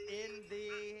 questions in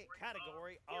the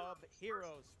category of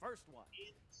heroes. First one,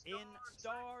 in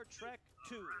Star Trek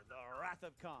II, The Wrath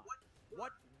of Khan,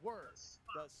 what words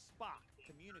does Spock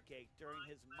communicate during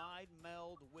his mind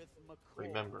meld with McCoy?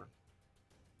 Remember.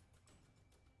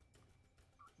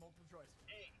 Multiple choice.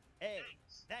 A,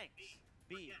 thanks.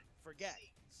 B, forget.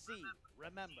 C,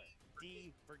 remember.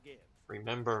 D, forgive.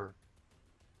 Remember.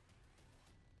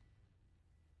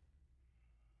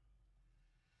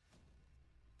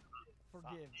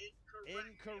 Forgive.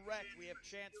 Incorrect. We have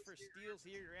chance for steals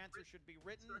here. Your answer should be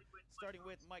written, starting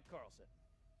with Mike Carlson.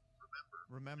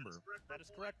 Remember. That is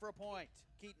correct for a point.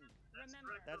 Keaton.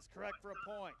 Remember. That is correct for a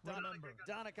point. Remember.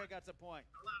 Donica got a point.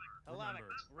 Remember.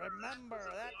 Remember.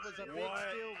 That was a big What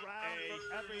steal round a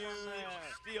for everyone there.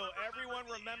 steal. Everyone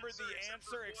remembered the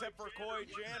answer except for Coy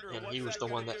Jander. And What's he was that the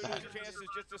one gonna that do to his mattered. chances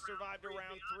just to survive to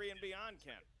round 3 and beyond,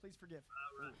 Ken? Please forgive.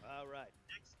 All right.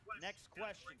 Next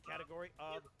question, category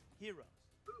of heroes.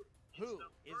 Who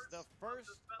is the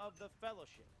first of the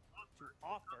Fellowship to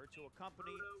offer to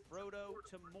accompany Frodo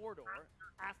to Mordor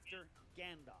after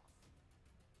Gandalf?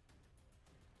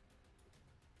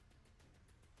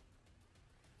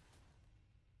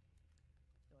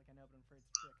 I feel like I know, but I'm afraid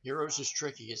it's a trick. Heroes is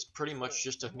tricky. It's pretty much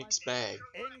just a mixed bag.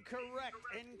 Incorrect.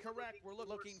 Incorrect. We're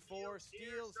looking for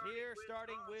steals here,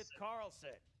 starting with Carlson.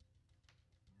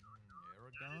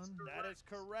 Aragon? That is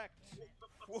correct.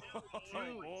 Whoa,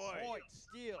 2 boy. points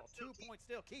steal. 2 points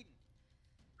steal. Keaton.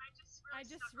 I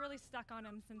just really stuck on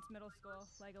him since middle school,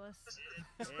 Legolas.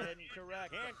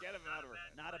 Incorrect. Can't get him out of her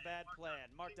head. Not a bad plan.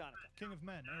 Mark Donica. King of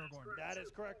Men, Aragorn. That is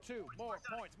correct. 2 more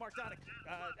points. Mark Donica.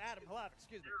 Adam Halav,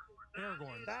 excuse me.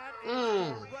 Aragorn. That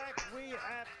is correct. We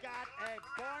have got a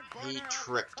barn burner. He at the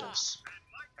tricked top. us.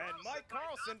 And Mike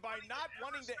Carlson, by not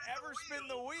wanting to ever spin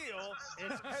the wheel,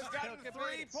 has gotten Still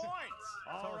 3 competing. points.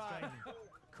 All right.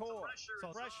 Core.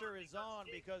 So- Pressure is on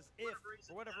because if,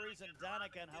 for whatever reason,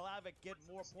 Donica and Halavic get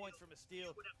more points from a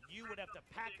steal, you would have to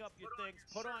pack up your things,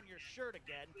 put on your shirt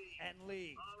again, and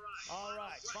leave. All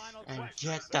right. Final And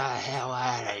question. get the hell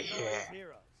out of Category here.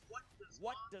 Heroes.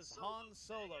 What does Han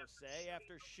Solo say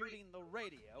after shooting the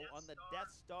radio on the Death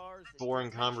Star's Boring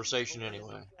intervention conversation voyage?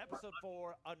 anyway. Episode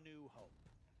 4, A New Hope.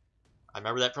 I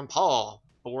remember that from Paul.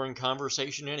 Boring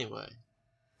conversation anyway.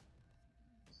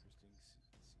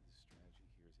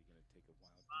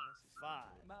 Five.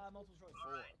 Multiple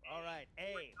choice. 4. All right.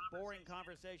 A, boring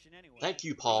conversation anyway. Thank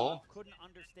you, Paul. B, couldn't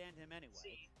understand him anyway.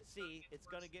 C, it's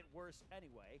going to get worse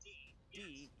anyway.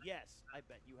 D, yes, I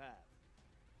bet you have.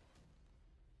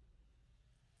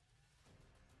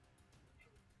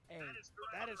 A.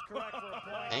 That is correct for a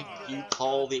point. Thank He you, did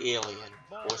Paul have the Alien,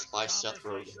 boring voiced by Seth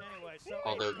Rogen. conversation anyway. So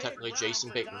Although a big technically round Jason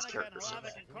for Bateman's Donica character's and in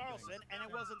Halavic and Carlson, and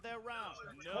it wasn't their round.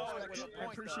 No, Coy it with a wasn't. I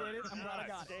point, appreciate it. I'm glad I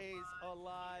got it. stays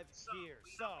alive here.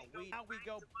 So now we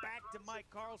go back to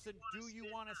Mike Carlson. Do you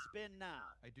want to spin now?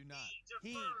 I do not.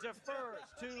 He defers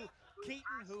to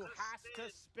Keaton, who has to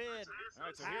spin. All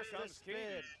right, so here Has to comes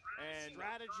Keaton. spin. And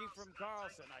Strategy from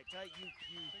Carlson. I tell you,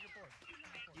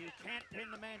 you can't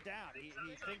pin the man down. He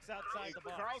thinks outside the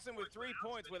box. Carlson with 3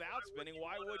 points without spinning.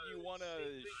 Why would you want to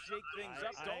shake things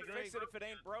up? I Don't agree. fix it if it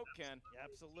ain't broke, Ken.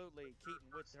 Absolutely. Keaton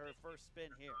with her first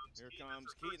spin here. Here comes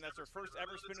Keaton. That's her first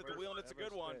ever spin with the wheel, and it's a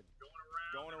good one. Spin.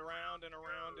 Going around and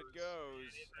around it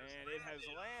goes, and it has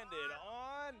landed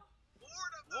on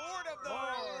Lord of the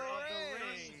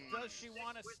Rings. Does she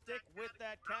want to stick with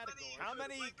that category? How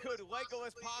many could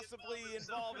Legolas possibly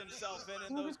involve himself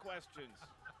in those questions?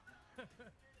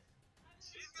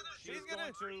 She's going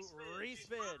to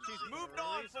respin. She's moved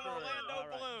on from Respin. Orlando All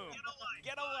right. Bloom.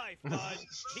 Get a life, bud.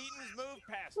 Keaton's moved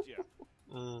past you.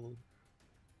 Mm. And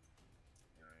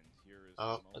here is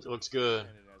Oh, the it looks good.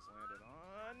 and it has landed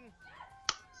on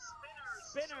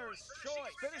Spinner's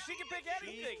choice. Spinner. She can pick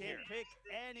anything She can here. pick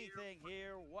anything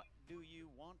here. What do you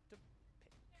want to pick?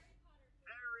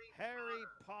 Harry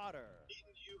Potter.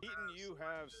 Keaton, you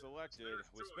have selected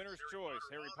with Spinner's choice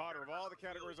Harry Potter. Of all the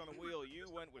categories on the wheel, you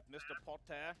went with Mr.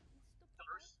 Potter.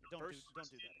 Don't First do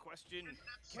that. question: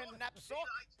 Ken Napsok,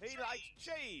 he likes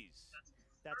cheese.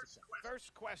 That's acceptable.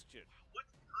 First question: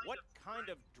 What kind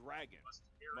of dragon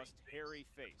must Harry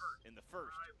face in the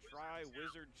first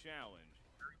Tri-Wizard Challenge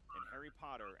in Harry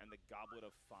Potter and the Goblet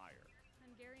of Fire?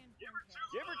 Hungarian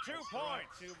horntail. Give her 2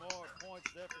 points. 2 more points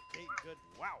there for Keaton. Good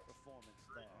performance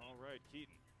there. All right,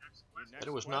 Keaton. Your next But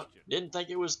it was not. question. Didn't think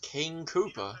it was King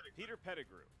Koopa. Peter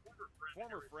Pettigrew,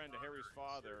 former friend to Harry's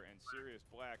father and Sirius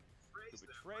Black, who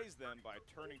betrays them by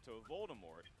turning to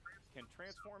Voldemort, can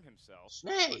transform himself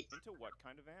Snake. into what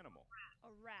kind of animal? A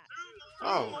rat.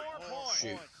 Oh, More points.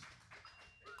 shoot.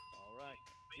 All right.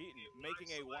 Keaton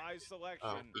making a wise selection.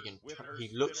 Oh, he can with her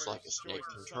he looks spinner's like a snake, choice,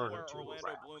 can and turn somewhere into a Orlando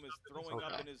rat. Bloom is throwing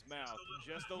up Okay. in his mouth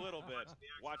just a little bit.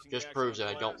 Watching Just the proves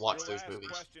action that I don't unfold. watch Your those last movies.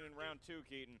 Question in round 2,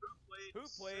 Keaton. Who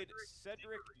played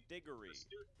Cedric Diggory,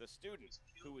 the student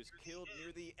who was killed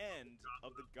near the end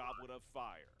of the Goblet of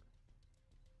Fire?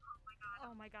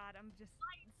 Oh my god, I'm just.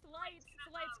 It's the lights. It's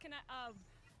the lights. Can I.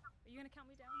 Are you going to count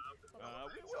me down?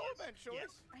 We will eventually.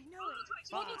 Yes. I know it.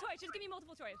 Multiple choice. Just give me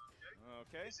multiple choice.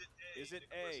 Okay. Is it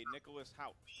A, Nicholas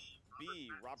Hoult, B,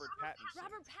 B, Robert Pattinson.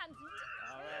 Robert Pattinson.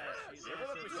 All right, she's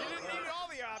She didn't need all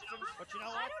the options. But you know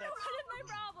I what? don't know what is my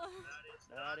problem.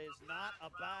 That is not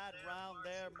a bad round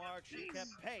there, Mark. She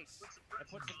kept pace and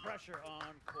put some pressure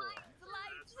on Core. The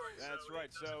lights. That's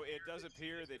right. So it does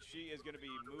appear that she is going to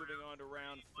be moving on to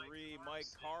round 3. Mike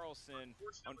Carlson,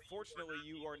 unfortunately,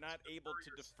 you are not able to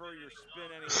defer your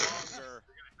spin any longer.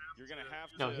 You're going to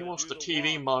have to. No, he wants do the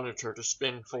TV walk. monitor to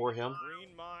spin for him.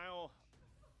 Green mile.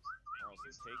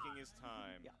 Carlson taking his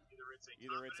time. Yeah.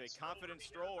 Either it's a confident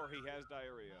stroll or he has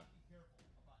diarrhea.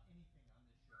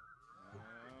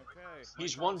 Okay.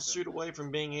 He's Mike one Carlson. suit away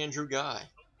from being Andrew Guy.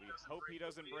 We hope he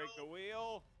doesn't break the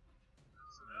wheel.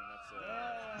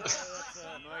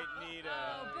 And might need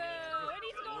Oh, boo. It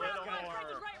needs to go little around. more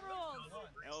Catches right rules.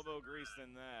 elbow grease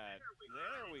than that.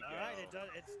 There we go. All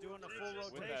right, it's doing a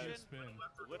full With rotation. that Spin.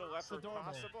 little effort adorable.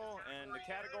 possible, and the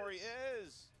category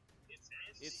is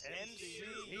it's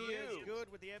He MCU. is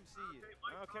good with the MCU.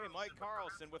 Okay, Mike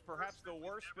Carlson with perhaps the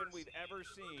worst spin we've ever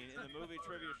seen in the movie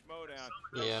Trivia Schmoedown.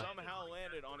 Yeah. Somehow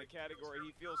landed on a category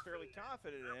he feels fairly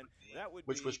confident in. That would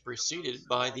Which be was preceded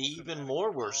by the even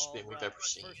more worst spin we've ever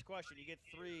seen. First question, you get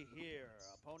 3 here.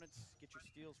 Opponents, get your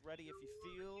steals ready if you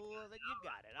feel that you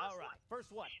got it. All right, first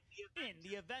one. In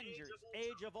the Avengers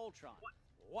Age of Ultron,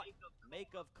 what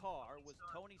make of car was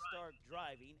Tony Stark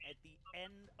driving at the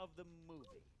end of the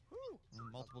movie?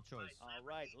 Multiple choice. All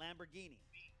right, Lamborghini,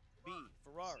 B,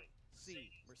 Ferrari, C,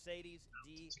 Mercedes,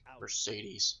 D, Audi.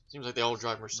 Mercedes. Seems like they all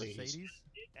drive Mercedes. Mercedes?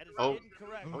 That is Oh,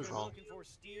 incorrect. I was We're wrong. looking for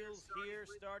steals here,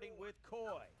 starting with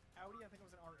Coy. Audi, I think it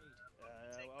was an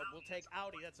R8. Well, we'll take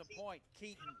Audi. That's a point.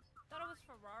 Keaton. Thought it was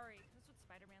Ferrari. That's what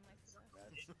Spider-Man likes to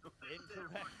do. That's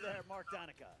incorrect there, Mark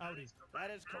Donica. Audi. That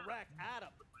is correct.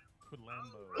 Adam. With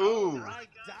Lambo. Ooh, Right,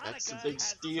 that's a Donica big has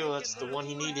steal. That's taken the one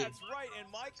he lead. needed. That's right.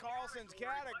 In Mike Carlson's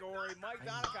category, Mike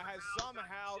Donica has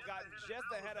somehow gotten just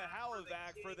ahead of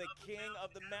Halovac for the King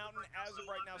of the Mountain. As of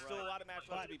right now, still a lot of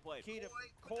matches left to be played. Key to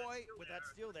Coy with that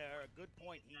steal there. A good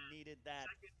point. He needed that.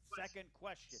 Second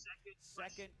question.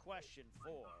 Second question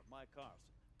for Mike Carlson.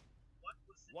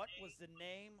 What was the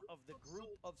name of the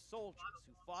group of soldiers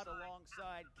who fought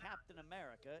alongside Captain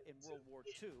America in World War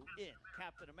II in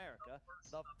Captain America,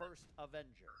 the First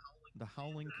Avenger? The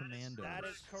Howling Commandos. That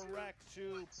is correct.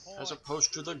 2 points. As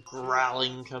opposed to the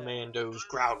growling commandos.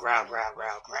 Growl, growl, growl,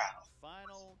 growl, growl.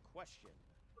 Final question.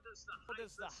 How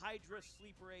does the Hydra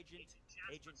sleeper agent,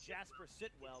 Agent Jasper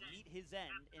Sitwell, meet his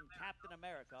end in Captain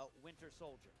America, Winter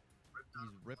Soldier?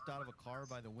 He's ripped out of a car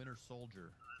by the Winter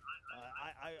Soldier.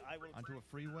 I will. Onto a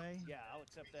freeway? Yeah, I'll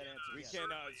accept that answer. We yes. can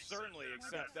certainly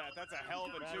accept that. That's a hell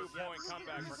of a 2-point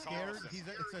comeback for He's scared. Carlson.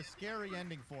 It's a scary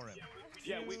ending for him.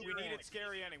 Yeah, we needed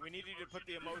scary ending. We needed you to put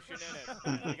the emotion in it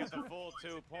to get the full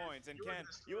 2 points. And Ken,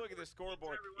 you look at the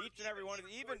scoreboard. Each and every one of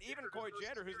them, even Coy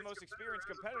Jander, who's the most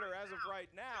experienced competitor as of right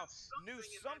now, knew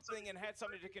something and had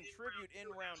something to contribute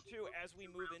in round 2 as we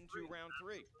move into round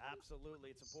 3.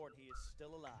 Absolutely, it's important. He is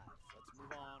still alive. Let's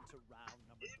move on to round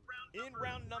number 3. In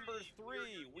round number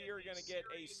 3, we are going to get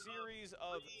a series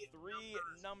of 3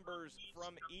 numbers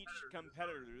from each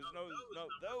competitor.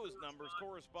 Those numbers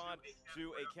correspond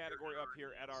to a category up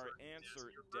here at our answer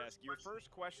desk. Your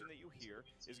first question that you hear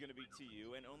is going to be to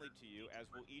you and only to you, as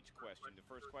will each question. The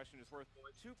first question is worth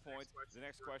 2 points. The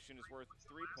next question is worth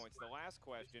 3 points. The last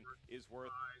question is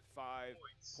worth 5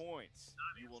 points.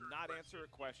 You will not answer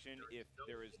a question if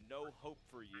there is no hope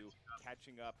for you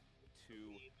catching up to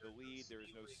the lead. There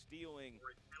is no stealing.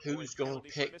 Who's going to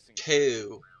pick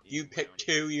 2? You pick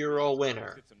 2, you're a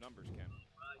winner. Get some numbers, Ken.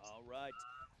 All right.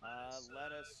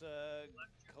 Let us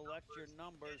collect your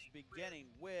numbers, beginning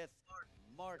with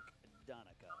Mark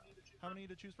Donica. How many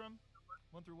to choose from?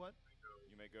 1 through what?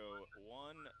 You may go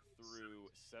 1 through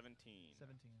 17.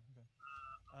 17. Okay.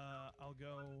 I'll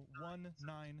go 1,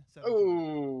 9, 17.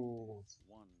 Oh,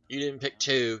 1. you didn't pick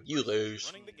 2. You lose.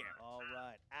 Running the gamut. All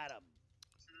right, Adam.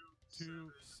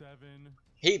 2, 7.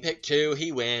 He picked 2.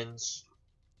 He wins.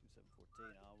 2, 7,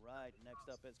 14. All right. Next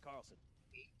up is Carlson.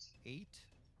 8,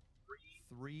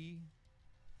 3,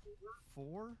 4.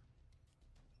 All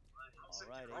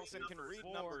right. Carlson can read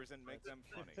 4. numbers and make them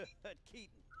funny.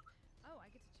 Keaton. Oh, I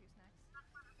get to choose next.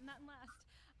 Not in last.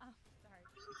 Oh, sorry.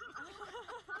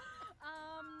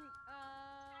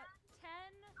 10,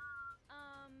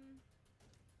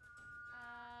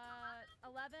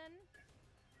 11,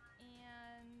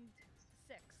 and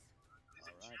 6.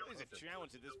 All right. It's a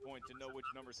challenge at this point to know which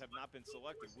numbers have not been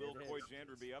selected. Will It Coy is.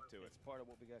 Jander be up to it? It's part of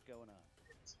what we got going on.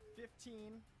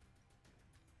 15.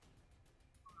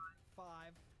 5.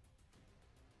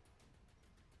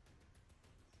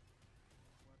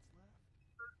 What's left?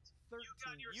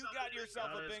 13. You got yourself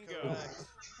That a is bingo.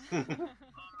 correct.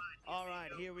 All right,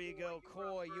 here we go.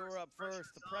 Coy, you're up first.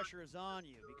 The pressure is on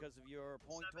you because of your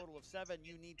point total of 7.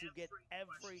 You need to get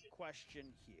every question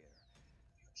here.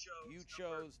 You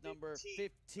chose number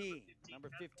 15. Number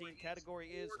 15 category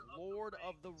is Lord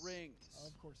of the Rings.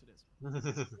 Of course it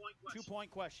is. 2-point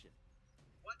question.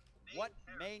 What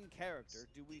main character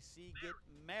do we see get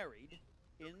married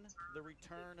in The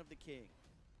Return of the King?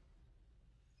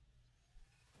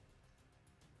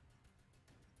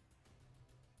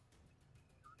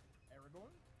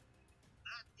 Aragorn?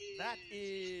 That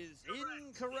is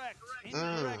incorrect.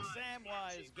 Incorrect,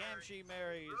 Samwise Gamgee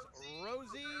marries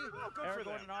Rosie.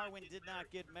 Aragorn and Arwen did not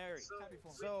get married.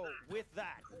 So, with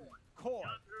that, Coy,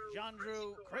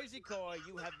 Jandrew, Crazy Coy,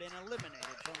 you have been eliminated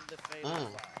from the Fatal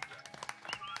Five.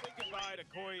 Say goodbye to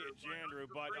Coy Jandrew,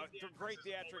 but the great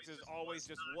theatrics as always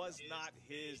just was not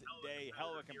his day.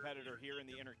 Hell of a competitor here in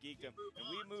the InnerGeekdom. And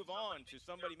we move on to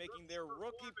somebody making their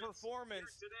rookie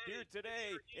performance here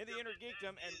today in the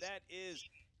InnerGeekdom, and that is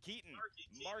Keaton.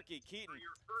 Marky Keaton,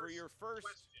 for your first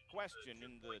question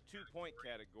in the 2-point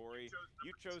category,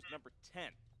 you chose number 10.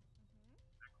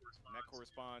 And that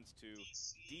corresponds to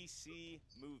DC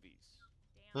movies.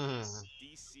 Damn.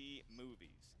 DC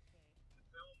movies.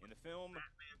 In the film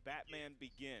Batman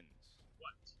Begins,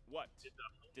 what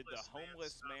did the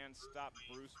homeless man stop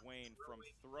Bruce Wayne from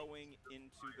throwing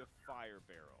into the fire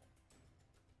barrel?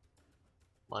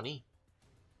 Money.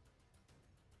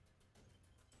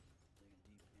 Digging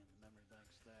deep in the memory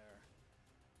banks there.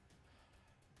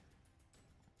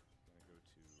 Gonna go to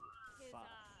His 5,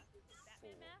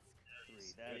 Batman mask?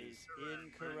 3. That is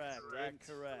incorrect.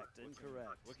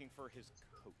 Incorrect. Looking for his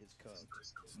coat. His coat.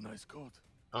 It's a nice coat.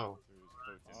 Oh.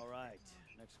 All right,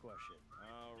 next question.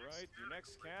 All right, your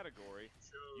next category,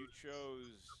 you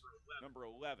chose number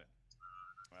 11.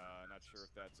 Not sure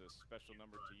if that's a special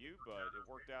number to you, but it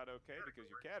worked out okay because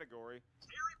your category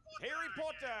is Harry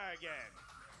Potter again.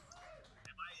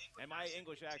 And my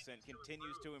English accent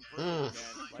continues to improve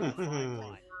again. Like a fine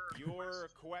wine. Your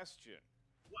question,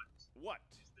 what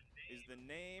is the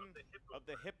name of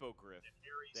the hippogriff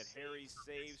that Harry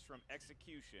saves from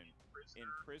execution in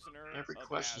Prisoner Every of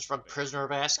question's from Azkaban? Prisoner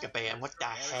of Azkaban. What the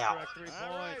That is hell? correct, 3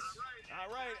 All right. points.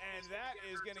 All right, and that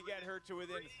is going to get her to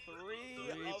within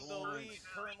 3 of the lead points.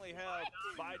 currently held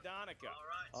by Donica.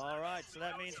 All right, so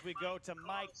that means we go to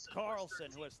Mike Carlson,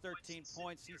 who has 13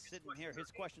 points. He's sitting here.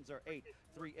 His questions are 8,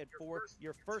 3, and 4.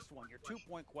 Your first one, your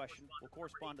 2-point question, will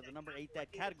correspond to the number 8.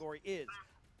 That category is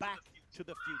Back to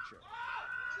the Future.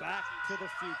 Back to the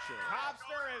Future.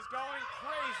 Cobster is going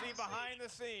crazy behind the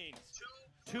scenes.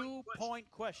 2-point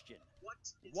question.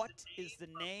 What is the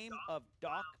name of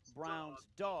Doc Brown's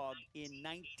dog in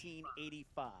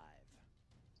 1985?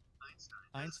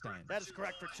 Einstein. That is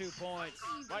correct for 2 points.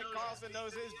 Mike Carlson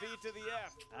knows his B to the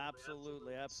F.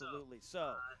 Absolutely.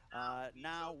 So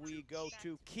now we go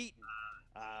to Keaton.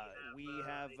 We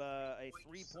have a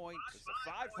 3-point, It's a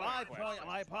 5-point 5-point. question.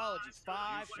 My apologies. You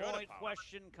should 5-point apologize.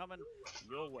 question coming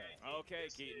your way. Okay,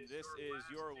 Keaton, this is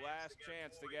your last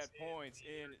chance to get points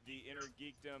in the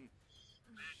InnerGeekdom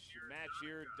match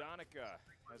here. Donica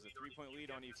has a 3-point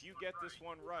lead on you. If you get this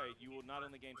one right, you will not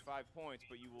only gain 5 points,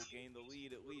 but you will gain the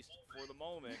lead at least for the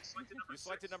moment. You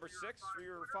selected number 6 for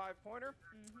your 5-pointer,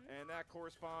 and that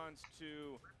corresponds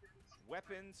to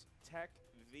weapons, tech,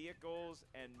 vehicles,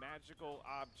 and magical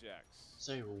objects.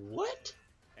 Say what?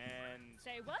 And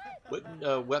Say what?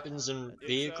 Wouldn't weapons and it's,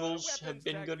 vehicles weapons, have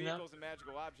been tech, good enough? vehicles, and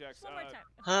magical objects. One more time.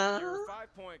 Huh? Your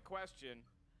 5-point question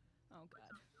Oh,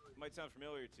 God. might sound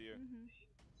familiar to you.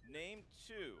 Name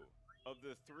 2 of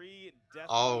the 3 Deathly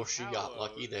Oh, she got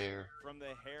lucky Hallows there. from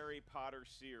the Harry Potter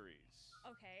series.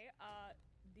 Okay,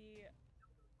 the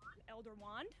Elder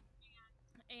Wand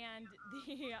and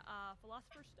the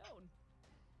Philosopher's Stone.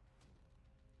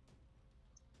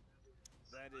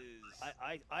 That is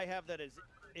I have that as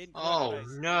incorrect. Oh,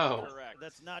 no. correct.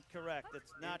 That's not correct.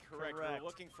 That's not correct. correct. We're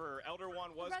looking for Elder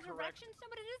Wand was correct. Resurrection Stone,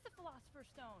 but it is the Philosopher's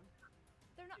Stone.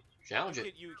 They're not. Challenge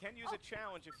it. You can use a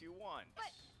challenge if you want. But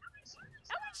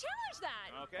I want to challenge that.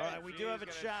 Okay. All right, we do she's have a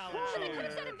gonna challenge Oh, they could here.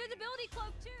 have said invisibility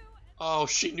cloak too. Oh,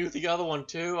 she knew the other one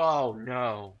too? Oh,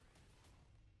 no.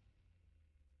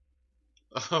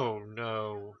 Oh,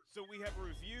 no. So we have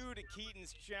reviewed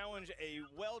Keaton's challenge, a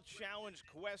well-challenged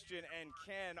question, and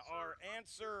Ken, our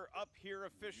answer up here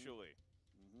officially.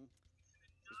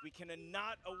 We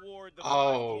cannot award the 5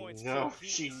 Oh, points no, to Keaton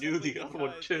she knew simply the other one,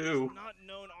 because too. It is not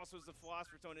known also as the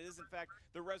Philosopher's Stone. It is, in fact,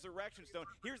 the Resurrection Stone.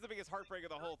 Here's the biggest heartbreak of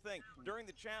the whole thing. During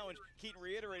the challenge, Keaton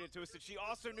reiterated to us that she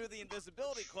also knew the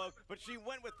Invisibility Cloak, but she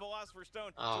went with Philosopher's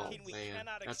Stone. Oh, So, Keaton, we man,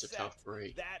 cannot that's a accept tough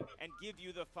break. that and give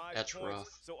you the 5 That's points. rough.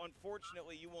 So,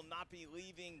 unfortunately, you will not be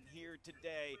leaving here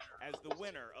today as the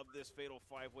winner of this fatal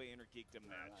 5-way InnerGeekdom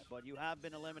match. Right, but you have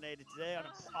been eliminated today.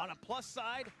 On a plus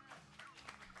side,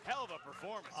 Hell of a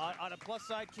performance. on a plus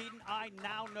side, Keaton, I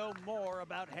now know more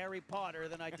about Harry Potter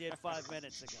than I did 5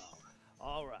 minutes ago.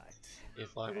 All right.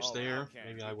 If I was Oh, there, okay.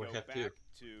 maybe We I would go have back to.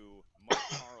 to Mike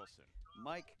Carlson.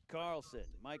 Mike Carlson.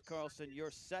 Mike Carlson, your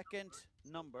second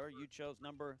number, you chose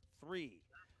number 3.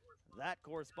 That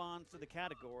corresponds to the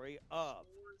category of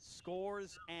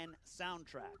scores and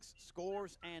soundtracks.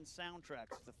 Scores and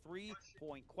soundtracks. It's a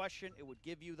 3-point question. It would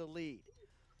give you the lead.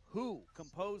 Who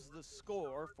composed the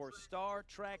score for Star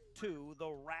Trek II,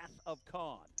 The Wrath of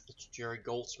Khan? It's Jerry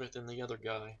Goldsmith and the other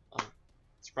guy.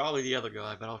 It's probably the other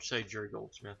guy, but I'll say Jerry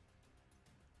Goldsmith.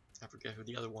 I forget who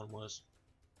the other one was.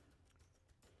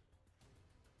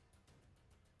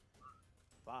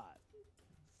 5,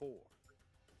 4,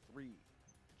 3.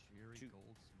 Jerry 2.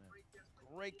 Goldsmith.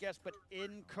 Great guess, but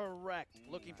incorrect.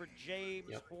 Looking for James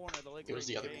Yep. Horner, the late It was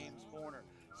the other James Horner.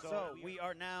 So we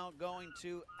are now going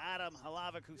to Adam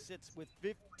Hlavik, who sits with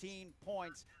 15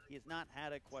 points. He has not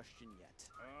had a question yet.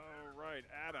 All right,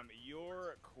 Adam,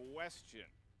 your question.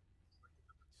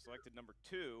 Selected number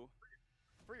 2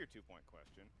 for your 2-point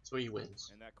question. So he wins.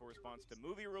 And that corresponds to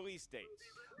movie release dates.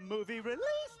 Movie release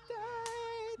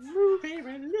dates. Movie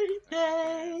release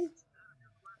dates.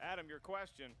 Adam, your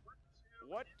question.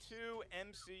 What 2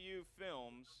 MCU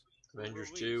films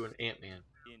Avengers were 2 and released Ant-Man.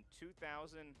 in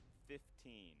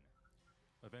 2015?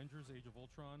 Avengers: Age of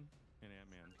Ultron and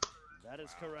Ant-Man. That is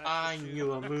correct. I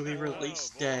knew a movie release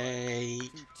boy. date.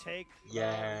 To take the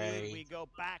Yay. lead, we go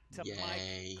back to Yay.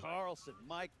 Mike Carlson.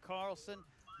 Mike Carlson,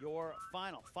 your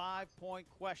final 5-point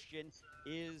question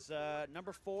is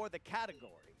number 4. The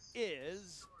category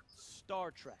is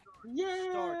Star Trek. Yay!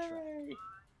 Star Trek.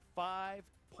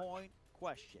 5-point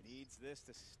question. Needs this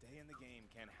to stay in the game,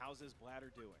 Ken. How's his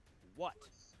bladder doing? What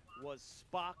was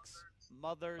Spock's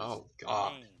mother's Oh,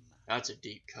 God. name? That's a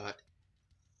deep cut.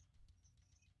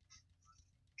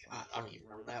 God, I don't even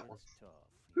remember that one. It's tough.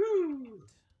 Woo! You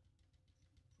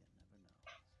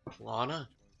never know. Lana?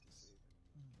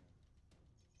 Okay,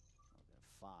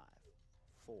 5,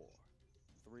 4,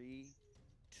 3,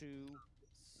 2.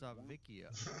 Savikia.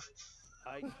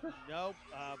 Nope.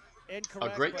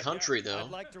 Incorrect. A great but country, though.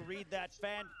 I'd like to read that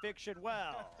fan fiction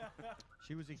well.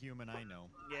 She was a human, I know.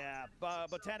 Yeah,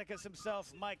 Botanicus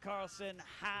himself, Mike Carlson,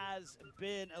 has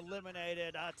been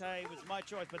eliminated. I'll tell you, it was my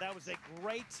choice, but that was a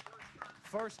great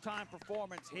first-time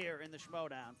performance here in the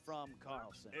Schmoedown from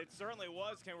Carlson. It certainly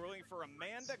was, Ken. We're looking for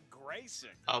Amanda Grayson.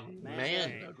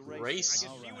 Amanda Grayson. Grayson.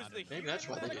 I guess she was the Maybe that's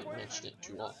why they didn't mention it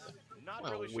too often. Not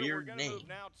What a really sure. weird We're going to move name.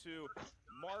 now to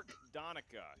Mark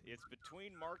Donica. It's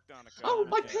between Mark Donica. Oh,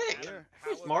 my and pick. Adam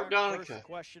It's Hlavik. Mark Donica. First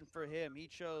question for him. He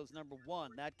chose number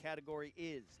 1. That category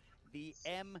is the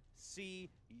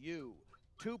MCU.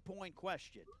 2-point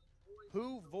question.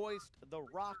 Who voiced the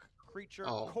rock creature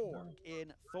Oh. Korg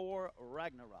in Thor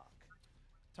Ragnarok?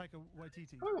 Taika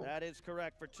Waititi. Oh, That is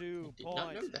correct for 2 did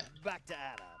not know points. that. Back to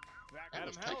Adam. That Adam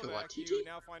was Taika Hlavik, Waititi. you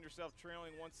now find yourself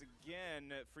trailing once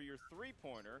again for your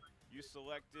 3-pointer. You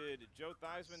selected Joe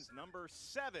Theismann's number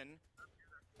 7,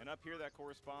 and up here that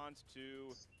corresponds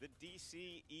to the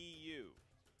DCEU.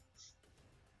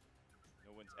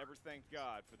 No one's ever thanked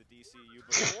God for the DCEU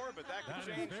before, but that That can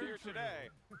is change very here true. today.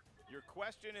 Your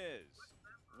question is,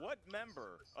 what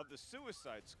member of the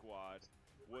Suicide Squad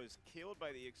was killed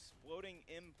by the exploding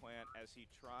implant as he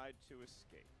tried to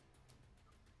escape?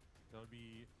 That would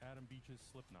be Adam Beach's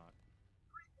Slipknot.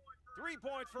 3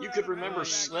 points for You Adam could remember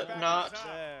Hlavik. Slipknot, Back on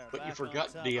top. There, but you back on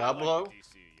forgot top. Diablo. DCEU.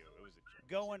 It was a joke.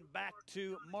 Going back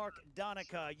to Mark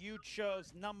Donica, you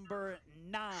chose number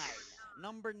 9.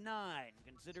 Number 9.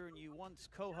 Considering you once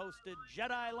co-hosted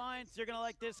Jedi Alliance, you're going to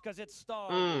like this because it's Star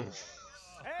Wars.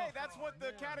 Hey, that's what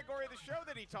the category of the show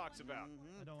that he talks about.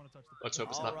 I don't want to touch the. Let's hope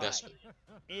it's All not right.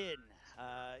 Bespin.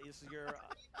 This is your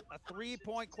a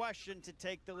 3-point question to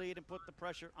take the lead and put the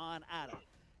pressure on Adam.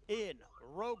 In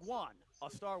Rogue One, a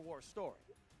Star Wars story,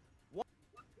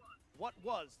 what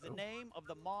was the name of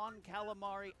the Mon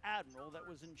Calamari admiral that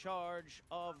was in charge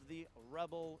of the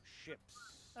rebel ships?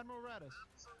 Admiral Raddus.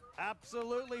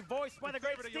 Absolutely voiced by the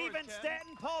great favorite of yours, Steven Ken.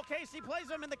 Stanton. Paul Casey plays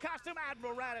him in the costume.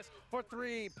 Admiral Radis for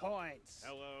 3 points.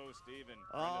 Hello, Steven.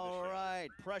 All right,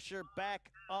 pressure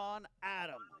back on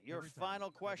Adam. Your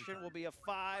final question will be a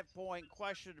 5-point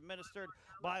question administered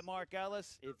by Mark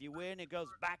Ellis. If you win, it goes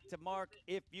back to Mark.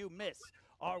 If you miss,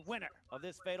 our winner of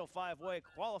this fatal 5-way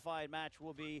qualified match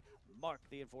will be Mark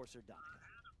the Enforcer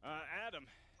Donica. Adam,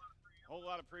 whole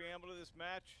lot of preamble to this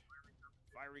match.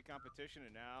 Fiery competition,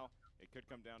 and now it could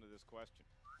come down to this question.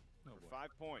 Oh, For boy. 5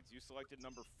 points, you selected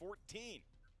number 14.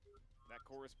 That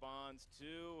corresponds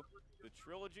to the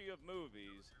trilogy of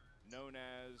movies known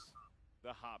as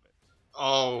The Hobbit.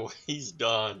 Oh, he's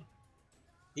done.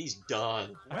 He's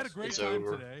done. I had a great It's time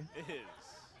over. today. Is,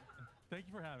 Thank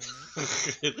you for having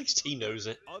me. At least he knows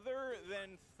it. other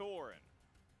than Thorin,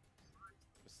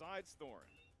 besides Thorin,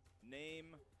 name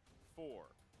 4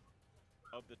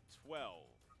 of the 12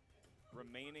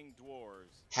 remaining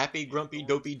dwarves. Happy, in grumpy, Thorin's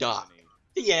dopey Doc. company,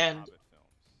 The end. Hobbit films.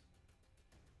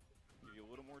 Give you a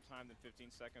little more time than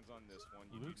 15 seconds on this one.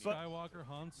 You Luke do need- Skywalker,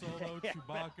 Han Solo,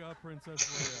 Chewbacca, Princess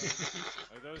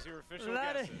Leia. Are those your official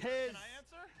That guesses? is answer?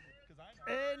 Because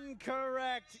I know.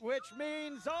 incorrect, which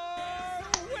means our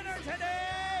winner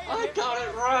today. I got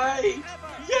it right.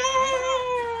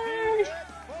 Yay!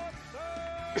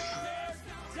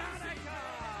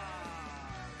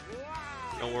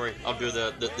 Don't worry, I'll do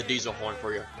the diesel horn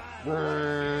for you.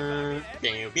 Boom,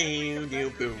 boom, boom,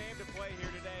 boom, boom.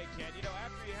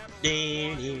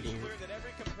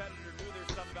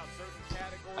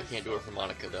 I can't do it for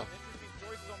Monica though.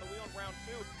 Choices on the wheel in round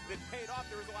 2 that paid off.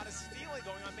 There was a lot of stealing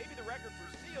going on. Maybe the record for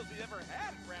steals we've ever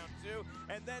had in round 2.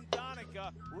 And then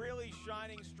Donica really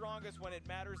shining strongest when it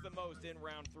matters the most in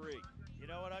round 3. You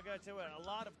know what, I got to it. A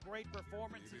lot of great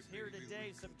performances here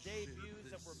today, some debuts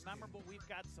that were memorable. We've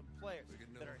got some players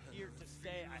that are here to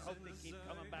stay. I hope they keep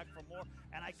coming back for more.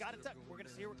 And I got to tell you, we're going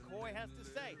to see what Coy has to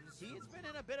say. He has been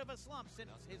in a bit of a slump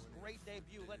since his great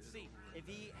debut. Let's see if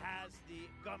he has the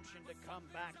gumption to come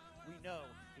back. We know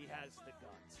he has the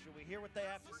guns. Should we hear what they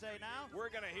have to say now?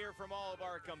 We're going to hear from all of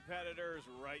our competitors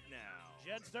right now.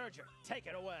 Jen Sturger, take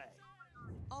it away.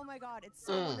 Oh my God, it's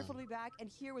so wonderful to be back and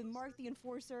here with Mark the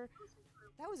Enforcer.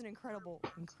 That was an incredible,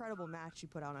 incredible match you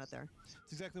put on out there.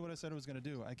 It's exactly what I said I was going to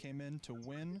do. I came in to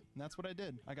win, and that's what I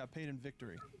did. I got paid in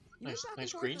victory. You went Nice, back and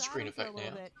nice forth green with screen Adam for a effect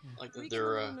little now. bit. Like Were you that getting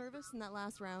a they're little nervous in that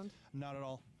last round? Not at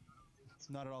all.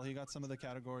 Not at all. He got some of the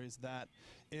categories that,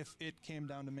 if it came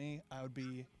down to me, I would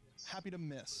be happy to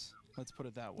miss. Let's put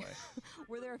it that way.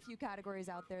 Were there a few categories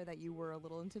out there that you were a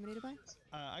little intimidated by?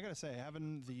 I gotta say,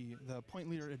 having the point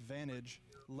leader advantage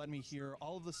let me hear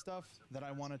all of the stuff that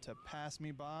I wanted to pass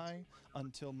me by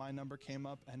until my number came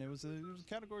up, and it was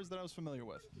categories that I was familiar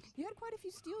with. You had quite a few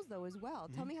steals though as well.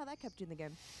 Tell me how that kept you in the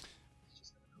game.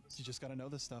 You just gotta know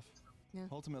this stuff. Yeah.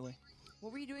 Ultimately,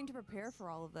 What were you doing to prepare for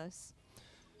all of this?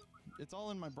 it's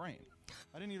all in my brain.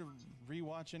 I didn't need to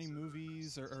rewatch any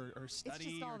movies or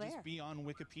study all or just there. be on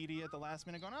Wikipedia at the last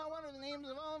minute going, oh, what are the names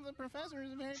of all of the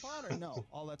professors of Harry Potter? No,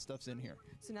 all that stuff's in here.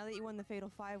 So now that you won the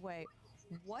Fatal 5-Way,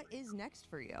 what is next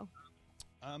for you?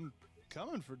 I'm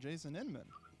coming for Jason Inman.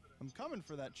 I'm coming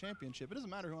for that championship. It doesn't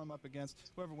matter who I'm up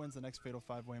against, whoever wins the next Fatal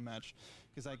 5-Way match.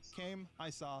 Because I came, I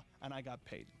saw, and I got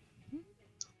paid.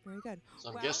 Very good. So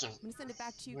I'm well, guessing I'm going to send it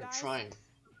back to you we're guys. trying to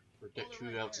predict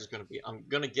who else is going to be. I'm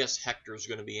going to guess Hector's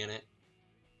going to be in it.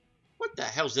 What the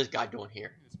hell's this guy doing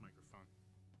here? This microphone.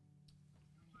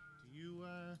 Do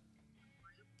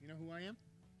you know who I am?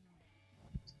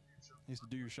 I used to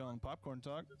do your show on Popcorn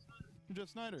Talk. I'm Jeff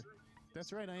Snyder.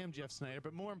 That's right, I am Jeff Snyder,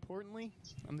 but more importantly,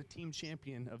 I'm the team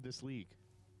champion of this league.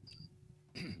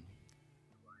 Do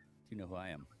you know who I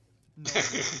am? No.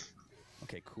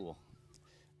 Okay, cool.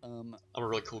 I'm a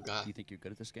really cool guy. Do you think you're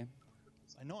good at this game?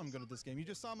 I know I'm good at this game. You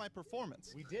just saw my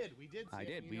performance. We did. I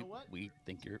did. You know what? We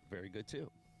think you're very good too.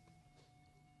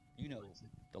 You know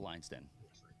the Lion's Den,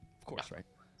 of course, right?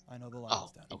 I know the Oh,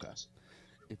 lines down. Okay.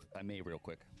 If I may, real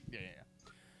quick. Yeah. Let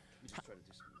me just try to do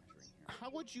some measuring here. How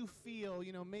would you feel,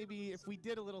 maybe if we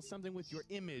did a little something with your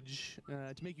image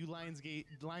to make you Lion's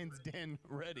Den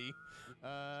ready?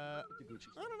 I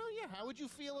don't know, yeah. How would you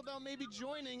feel about maybe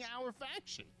joining our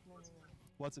faction?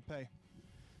 What's it pay?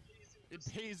 It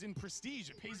pays in prestige.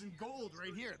 It pays in gold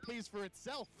right here. It pays for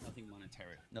itself. Nothing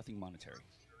monetary. Nothing monetary.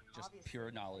 Just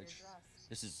pure knowledge.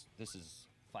 This is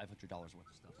 $500 worth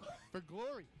of stuff. For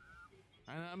glory.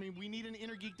 I mean, we need an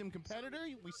InnerGeekdom competitor.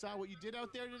 We saw what you did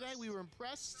out there today. We were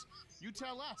impressed. You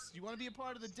tell us. You want to be a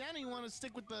part of the den, or you want to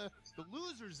stick with the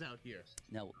losers out here?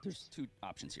 Now, there's two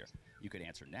options here. You could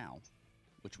answer now,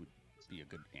 which would be a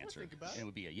good answer, think about it. and it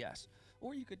would be a yes.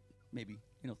 Or you could maybe,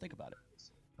 think about it.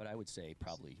 But I would say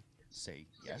probably say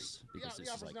yes because the this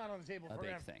is offer's like not on the table a big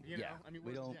forever, thing. you know? Yeah, I mean,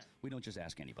 we don't yeah. we don't just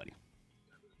ask anybody.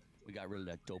 We got rid of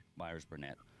that dope Myers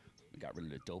Burnett. We got rid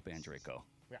of the dope Andrico.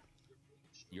 Yeah.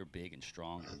 You're big and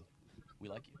strong, and we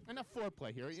like you. Enough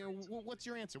foreplay here. You know, what's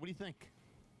your answer? What do you think?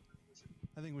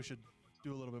 I think we should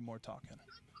do a little bit more talking.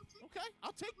 Okay,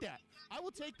 I'll take that. I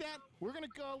will take that. We're gonna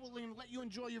go. We'll let you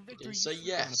enjoy your victory. Didn't say You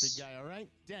sleep on it, yes. big guy. All right.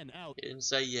 Den out. He didn't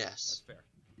say yes. Fair.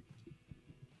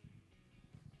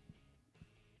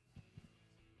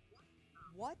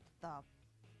 What the?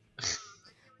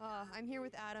 I'm here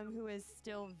with Adam, who is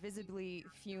still visibly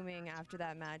fuming after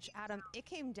that match. Adam, it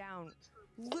came down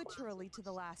literally to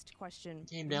the last question.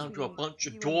 Came down to a between bunch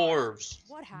of you and Mark. dwarves.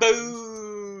 What happened?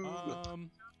 Boo!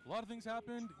 A lot of things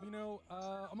happened. You know,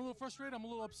 I'm a little frustrated. I'm a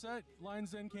little upset.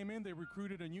 Lions Den came in. They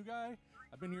recruited a new guy.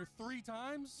 I've been here 3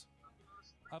 times.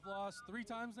 I've lost 3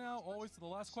 times now, always to the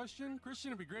last question. Christian,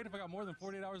 it'd be great if I got more than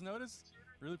 48 hours notice.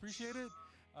 Really appreciate it.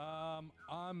 I'm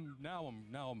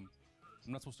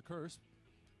not supposed to curse.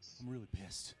 I'm really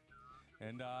pissed.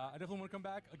 And I definitely want to come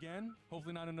back again.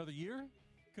 Hopefully not another year.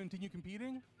 Continue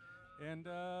competing and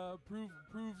prove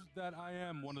that I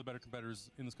am one of the better competitors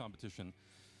in this competition.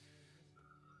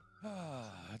 A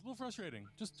little frustrating.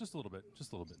 Just a little bit.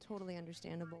 Just a little bit. Totally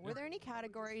understandable. Were there any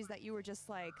categories that you were just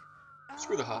like,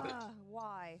 Screw the Hobbit.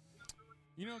 Why?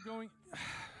 You know, going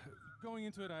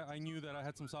into it, I knew that I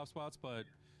had some soft spots, but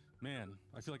man,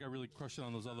 I feel like I really crushed it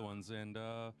on those other ones, and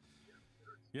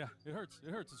yeah, it hurts.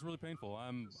 It hurts. It's really painful.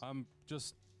 I'm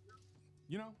just,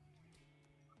 you know,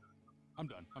 I'm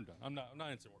done. I'm not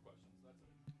answering more questions. That's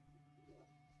it.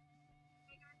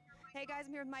 Hey guys,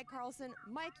 I'm here with Mike Carlson.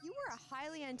 Mike, you were a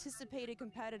highly anticipated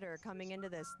competitor coming into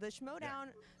this. The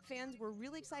Schmoedown fans were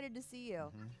really excited to see you.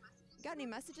 Got any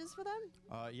messages for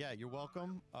them? Yeah, you're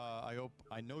welcome.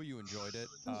 I know you enjoyed it.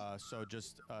 So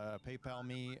just PayPal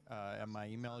me at my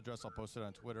email address. I'll post it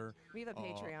on Twitter. We have a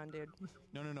Patreon, dude.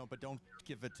 No, but don't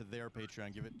give it to their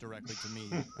Patreon. Give it directly to me,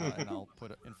 and I'll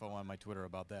put info on my Twitter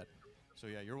about that. So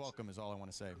yeah, you're welcome is all I want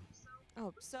to say.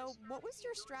 Oh, so what was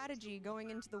your strategy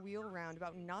going into the wheel round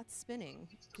about not spinning?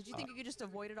 Did you think you could just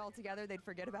avoid it altogether? They'd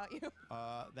forget about you?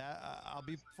 I'll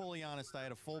be fully honest. I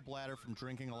had a full bladder from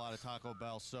drinking a lot of Taco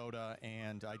Bell soda,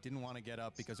 and I didn't want to get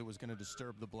up because it was going to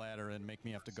disturb the bladder and make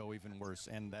me have to go even worse.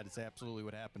 And that is absolutely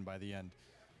what happened by the end.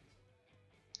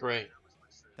 Great.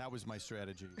 That was my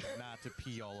strategy, not to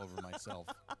pee all over myself.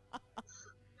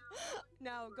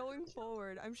 Now, going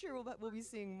forward, I'm sure we'll be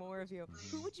seeing more of you.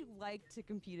 Who would you like to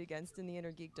compete against in the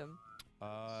InnerGeekdom?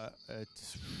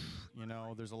 You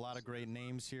know, there's a lot of great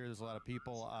names here. There's a lot of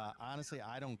people. Honestly,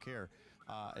 I don't care.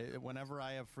 Whenever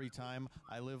I have free time,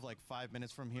 I live like 5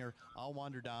 minutes from here. I'll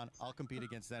wander down. I'll compete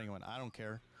against anyone. I don't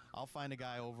care. I'll find a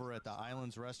guy over at the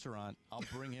Islands restaurant. I'll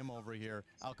bring him over here.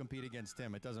 I'll compete against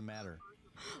him. It doesn't matter.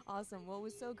 Awesome. Well, it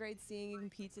was so great seeing you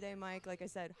compete today, Mike. Like I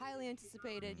said, highly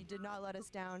anticipated. You did not let us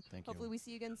down. Thank you. Hopefully we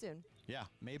see you again soon. Yeah,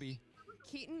 maybe.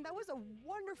 Keaton, that was a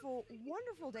wonderful,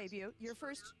 wonderful debut. Your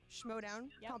first Schmoedown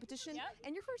competition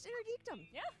and your first InnerGeekdom.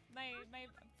 Yeah, my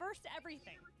first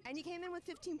everything. And you came in with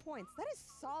 15 points. That is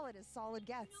solid as solid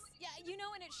gets. Yeah, you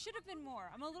know, and it should have been more.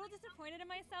 I'm a little disappointed in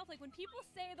myself. Like, when people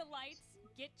say the lights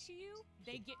get to you,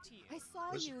 they get to you. I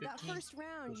saw you that first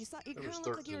round. You kind of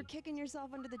looked like you were kicking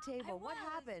yourself under the table. What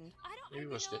happened? I don't. Maybe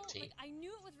it was 15. Like, I knew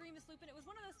it was Remus Lupin. It was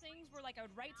one of those things where, like, I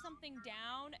would write something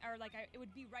down, or like it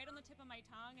would be right on the tip of my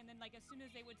tongue, and then like as soon as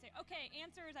they would say, "Okay,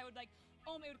 answers," I would like, it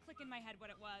would click in my head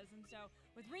what it was. And so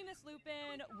with Remus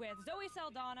Lupin, with Zoe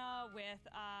Saldana, with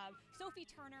Sophie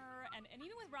Turner, and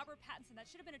even with Robert Pattinson, that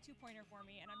should have been a 2-pointer for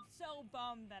me. And I'm so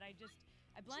bummed that I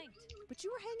blanked. But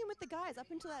you were hanging with the guys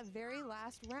up until that very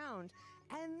last round.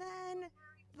 And then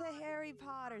the Harry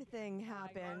Potter thing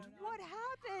happened. What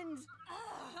happened?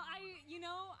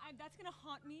 That's going to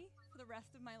haunt me for the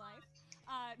rest of my life.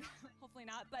 Hopefully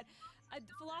not. But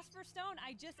Philosopher's Stone,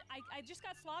 I just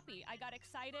got sloppy. I got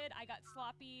excited. I got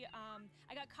sloppy.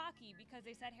 I got cocky because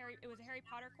they said it was a Harry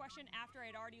Potter question after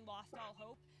I'd already lost all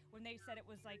hope. When they said it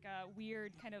was like a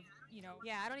weird kind of,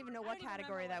 Yeah, I don't even know what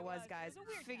category that was, guys.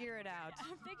 Figure it out.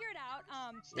 Figure it out.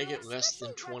 Make it less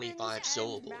than 25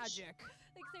 syllables. Magic.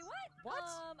 Like, say what? What?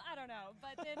 I don't know.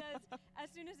 But then as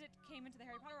soon as it came into the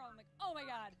Harry Potter world, I'm like, oh my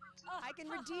god. I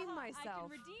can redeem myself. I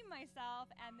can redeem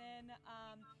myself. And then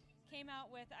came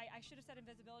out with, I should have said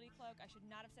Invisibility Cloak. I should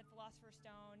not have said Philosopher's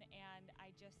Stone. And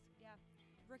I just,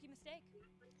 rookie mistake.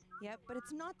 Yep, but it's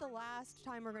not the last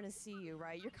time we're going to see you,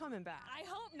 right? You're coming back. I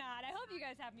hope not. I hope you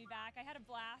guys have me back. I had a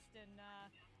blast, and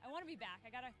I want to be back. I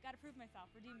gotta prove myself,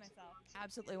 redeem myself.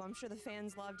 Absolutely. Well, I'm sure the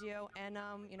fans loved you, and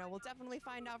you know, we'll definitely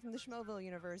find out from the Schmoeville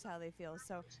universe how they feel.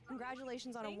 So,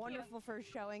 congratulations on Thank a you. wonderful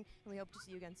first showing, and we hope to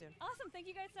see you again soon. Awesome. Thank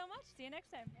you guys so much. See you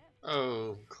next time. Yeah.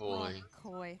 Oh, Coy. Oh,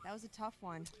 Coy, that was a tough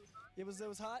one. It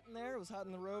was hot in there. It was hot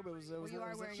in the robe. It was you it are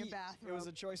was wearing a heat. bathrobe. It was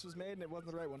a choice was made, and it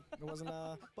wasn't the right one. It wasn't.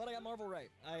 But I got Marvel right.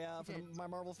 For my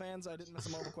Marvel fans, I didn't miss a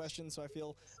Marvel question, so I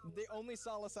feel the only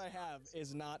solace I have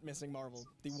is not missing Marvel.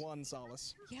 The one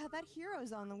solace. Yeah, that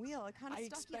hero's on the wheel. It kind of I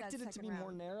stuck you that expected it to be second more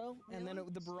round. narrow, and then Really?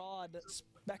 the broad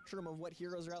spectrum of what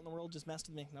heroes are out in the world just messed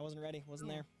with me. I wasn't ready. Wasn't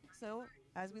there. So,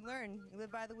 as we learn, you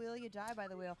live by the wheel, you die by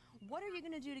the wheel. What are you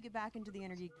going to do to get back into the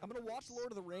InnerGeek? I'm going to watch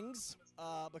Lord of the Rings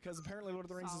because apparently Lord of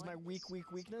the Rings is my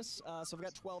weakness. So I've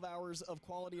got 12 hours of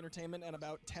quality entertainment and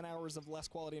about 10 hours of less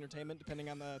quality entertainment, depending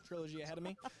on the trilogy ahead of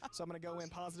me. So I'm going to go in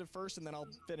positive first, and then I'll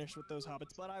finish with those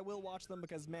hobbits. But I will watch them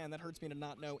because, man, that hurts me to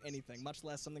not know anything, much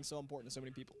less something so important to so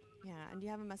many people. Yeah, and do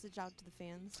you have a message out to the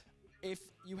fans? If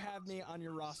you have me on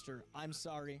your roster, I'm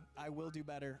sorry. I will do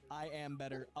better. I am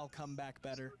better. I'll come back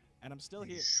better. And I'm still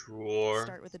here. Sure.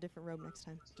 Start with a different robe next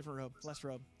time. Different robe, less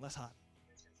hot.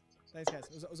 Thanks, guys.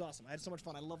 It was awesome. I had so much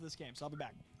fun. I love this game, so I'll be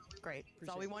back. Great.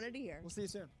 That's all we wanted to hear. We'll see you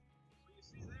soon.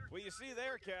 Well, you see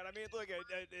there, Kat, I mean, look,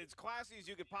 as classy as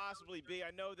you could possibly be,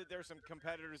 I know that there's some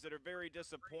competitors that are very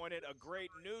disappointed. A great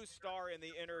new star in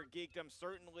the InnerGeekdom,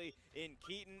 certainly in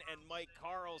Keaton and Mike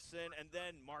Carlson, and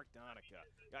then Mark Donica.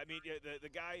 I mean,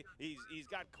 the guy, he's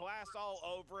got class all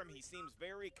over him. He seems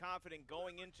very confident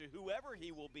going into whoever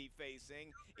he will be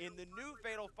facing in the new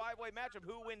Fatal 5-Way matchup.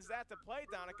 Who wins that to play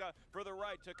Donica for the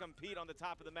right to compete on the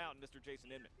top of the mountain, Mr.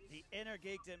 Jason Inman? The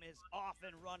InnerGeekdom is off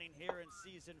and running here in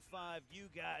Season 5.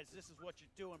 You guys, this is what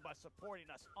you're doing by supporting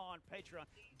us on Patreon,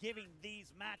 giving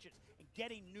these matches and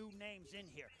getting new names in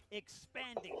here,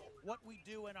 expanding what we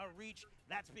do in our reach.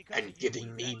 That's because And of you. giving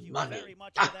We me thank you money. very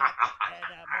much for that.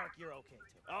 And Mark, you're okay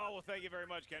too. Oh, well, thank you very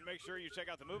much, Ken. Make sure you check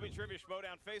out the Movie Trivia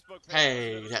Schmoedown Facebook page.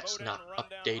 Hey, Listen to the that's Schmoedown not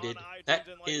Rundown updated. on iTunes, That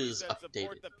and like we is said, support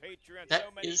updated. the Patreon. That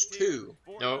So many is tiers two.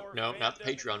 for No, your not the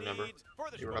fandom Patreon number. needs. For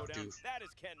the They were up Schmoedown, to that is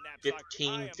Ken Knapsack. I am Mark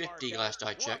 1550 Allen. last I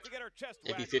We'll have checked. to get our chest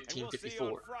Maybe whacked, and we'll see you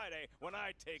on 1554. Friday when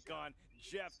I take on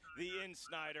Jeff the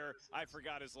In-Snyder. I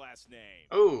forgot his last name.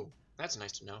 Oh, that's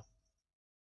nice to know.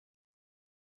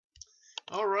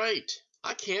 All right.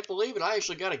 I can't believe it. I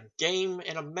actually got a game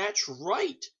and a match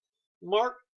right.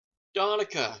 Mark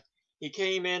Donica. He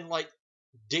came in like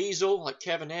Diesel, like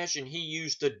Kevin Nash, and he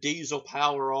used the Diesel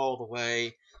power all the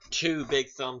way. 2 big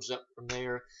thumbs up from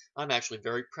there. I'm actually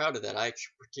very proud of that. I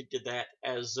actually predicted that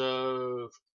as of,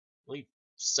 I believe,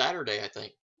 Saturday, I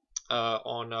think,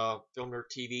 on Film Nerd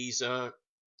TV's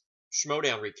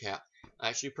Schmoedown recap. I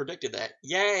actually predicted that.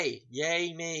 Yay!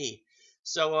 Yay me!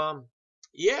 So,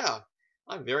 yeah,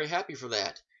 I'm very happy for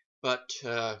that. But,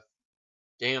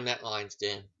 damn, that line's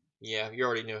dead. Yeah, you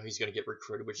already know he's going to get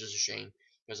recruited, which is a shame.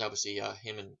 Because obviously,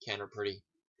 him and Ken are pretty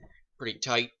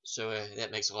tight, so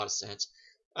that makes a lot of sense.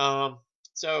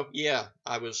 So, yeah,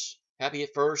 I was happy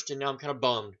at first, and now I'm kind of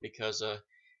bummed, because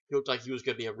he looked like he was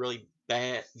going to be a really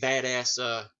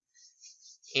badass,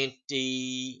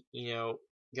 anti,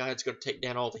 guy that's going to take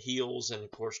down all the heels, and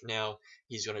of course now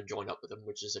he's going to join up with them,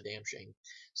 which is a damn shame.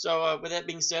 So with that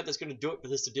being said, that's going to do it for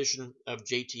this edition of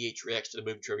JTH Reacts to the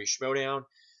Movie Trivia Schmoedown.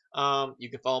 You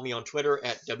can follow me on Twitter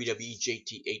at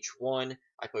WWEJTH1.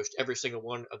 I post every single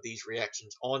one of these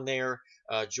reactions on there.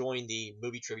 Join the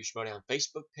Movie Trivia Schmoedown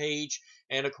Facebook page,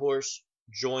 and of course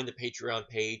join the Patreon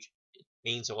page. It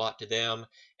means a lot to them,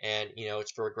 and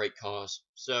it's for a great cause.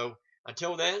 So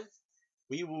until then,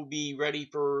 we will be ready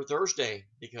for Thursday,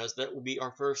 because that will be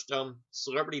our first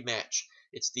celebrity match.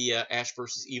 It's the Ash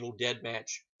vs. Evil Dead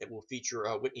match that will feature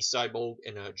Whitney Seibold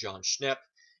and John Schnepp.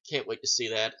 Can't wait to see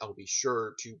that. I'll be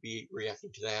sure to be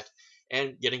reacting to that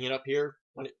and getting it up here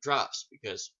when it drops,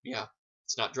 because, yeah,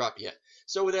 it's not dropped yet.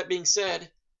 So with that being said,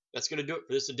 that's going to do it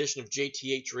for this edition of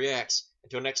JTH Reacts.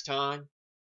 Until next time,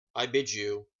 I bid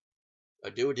you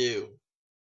adieu.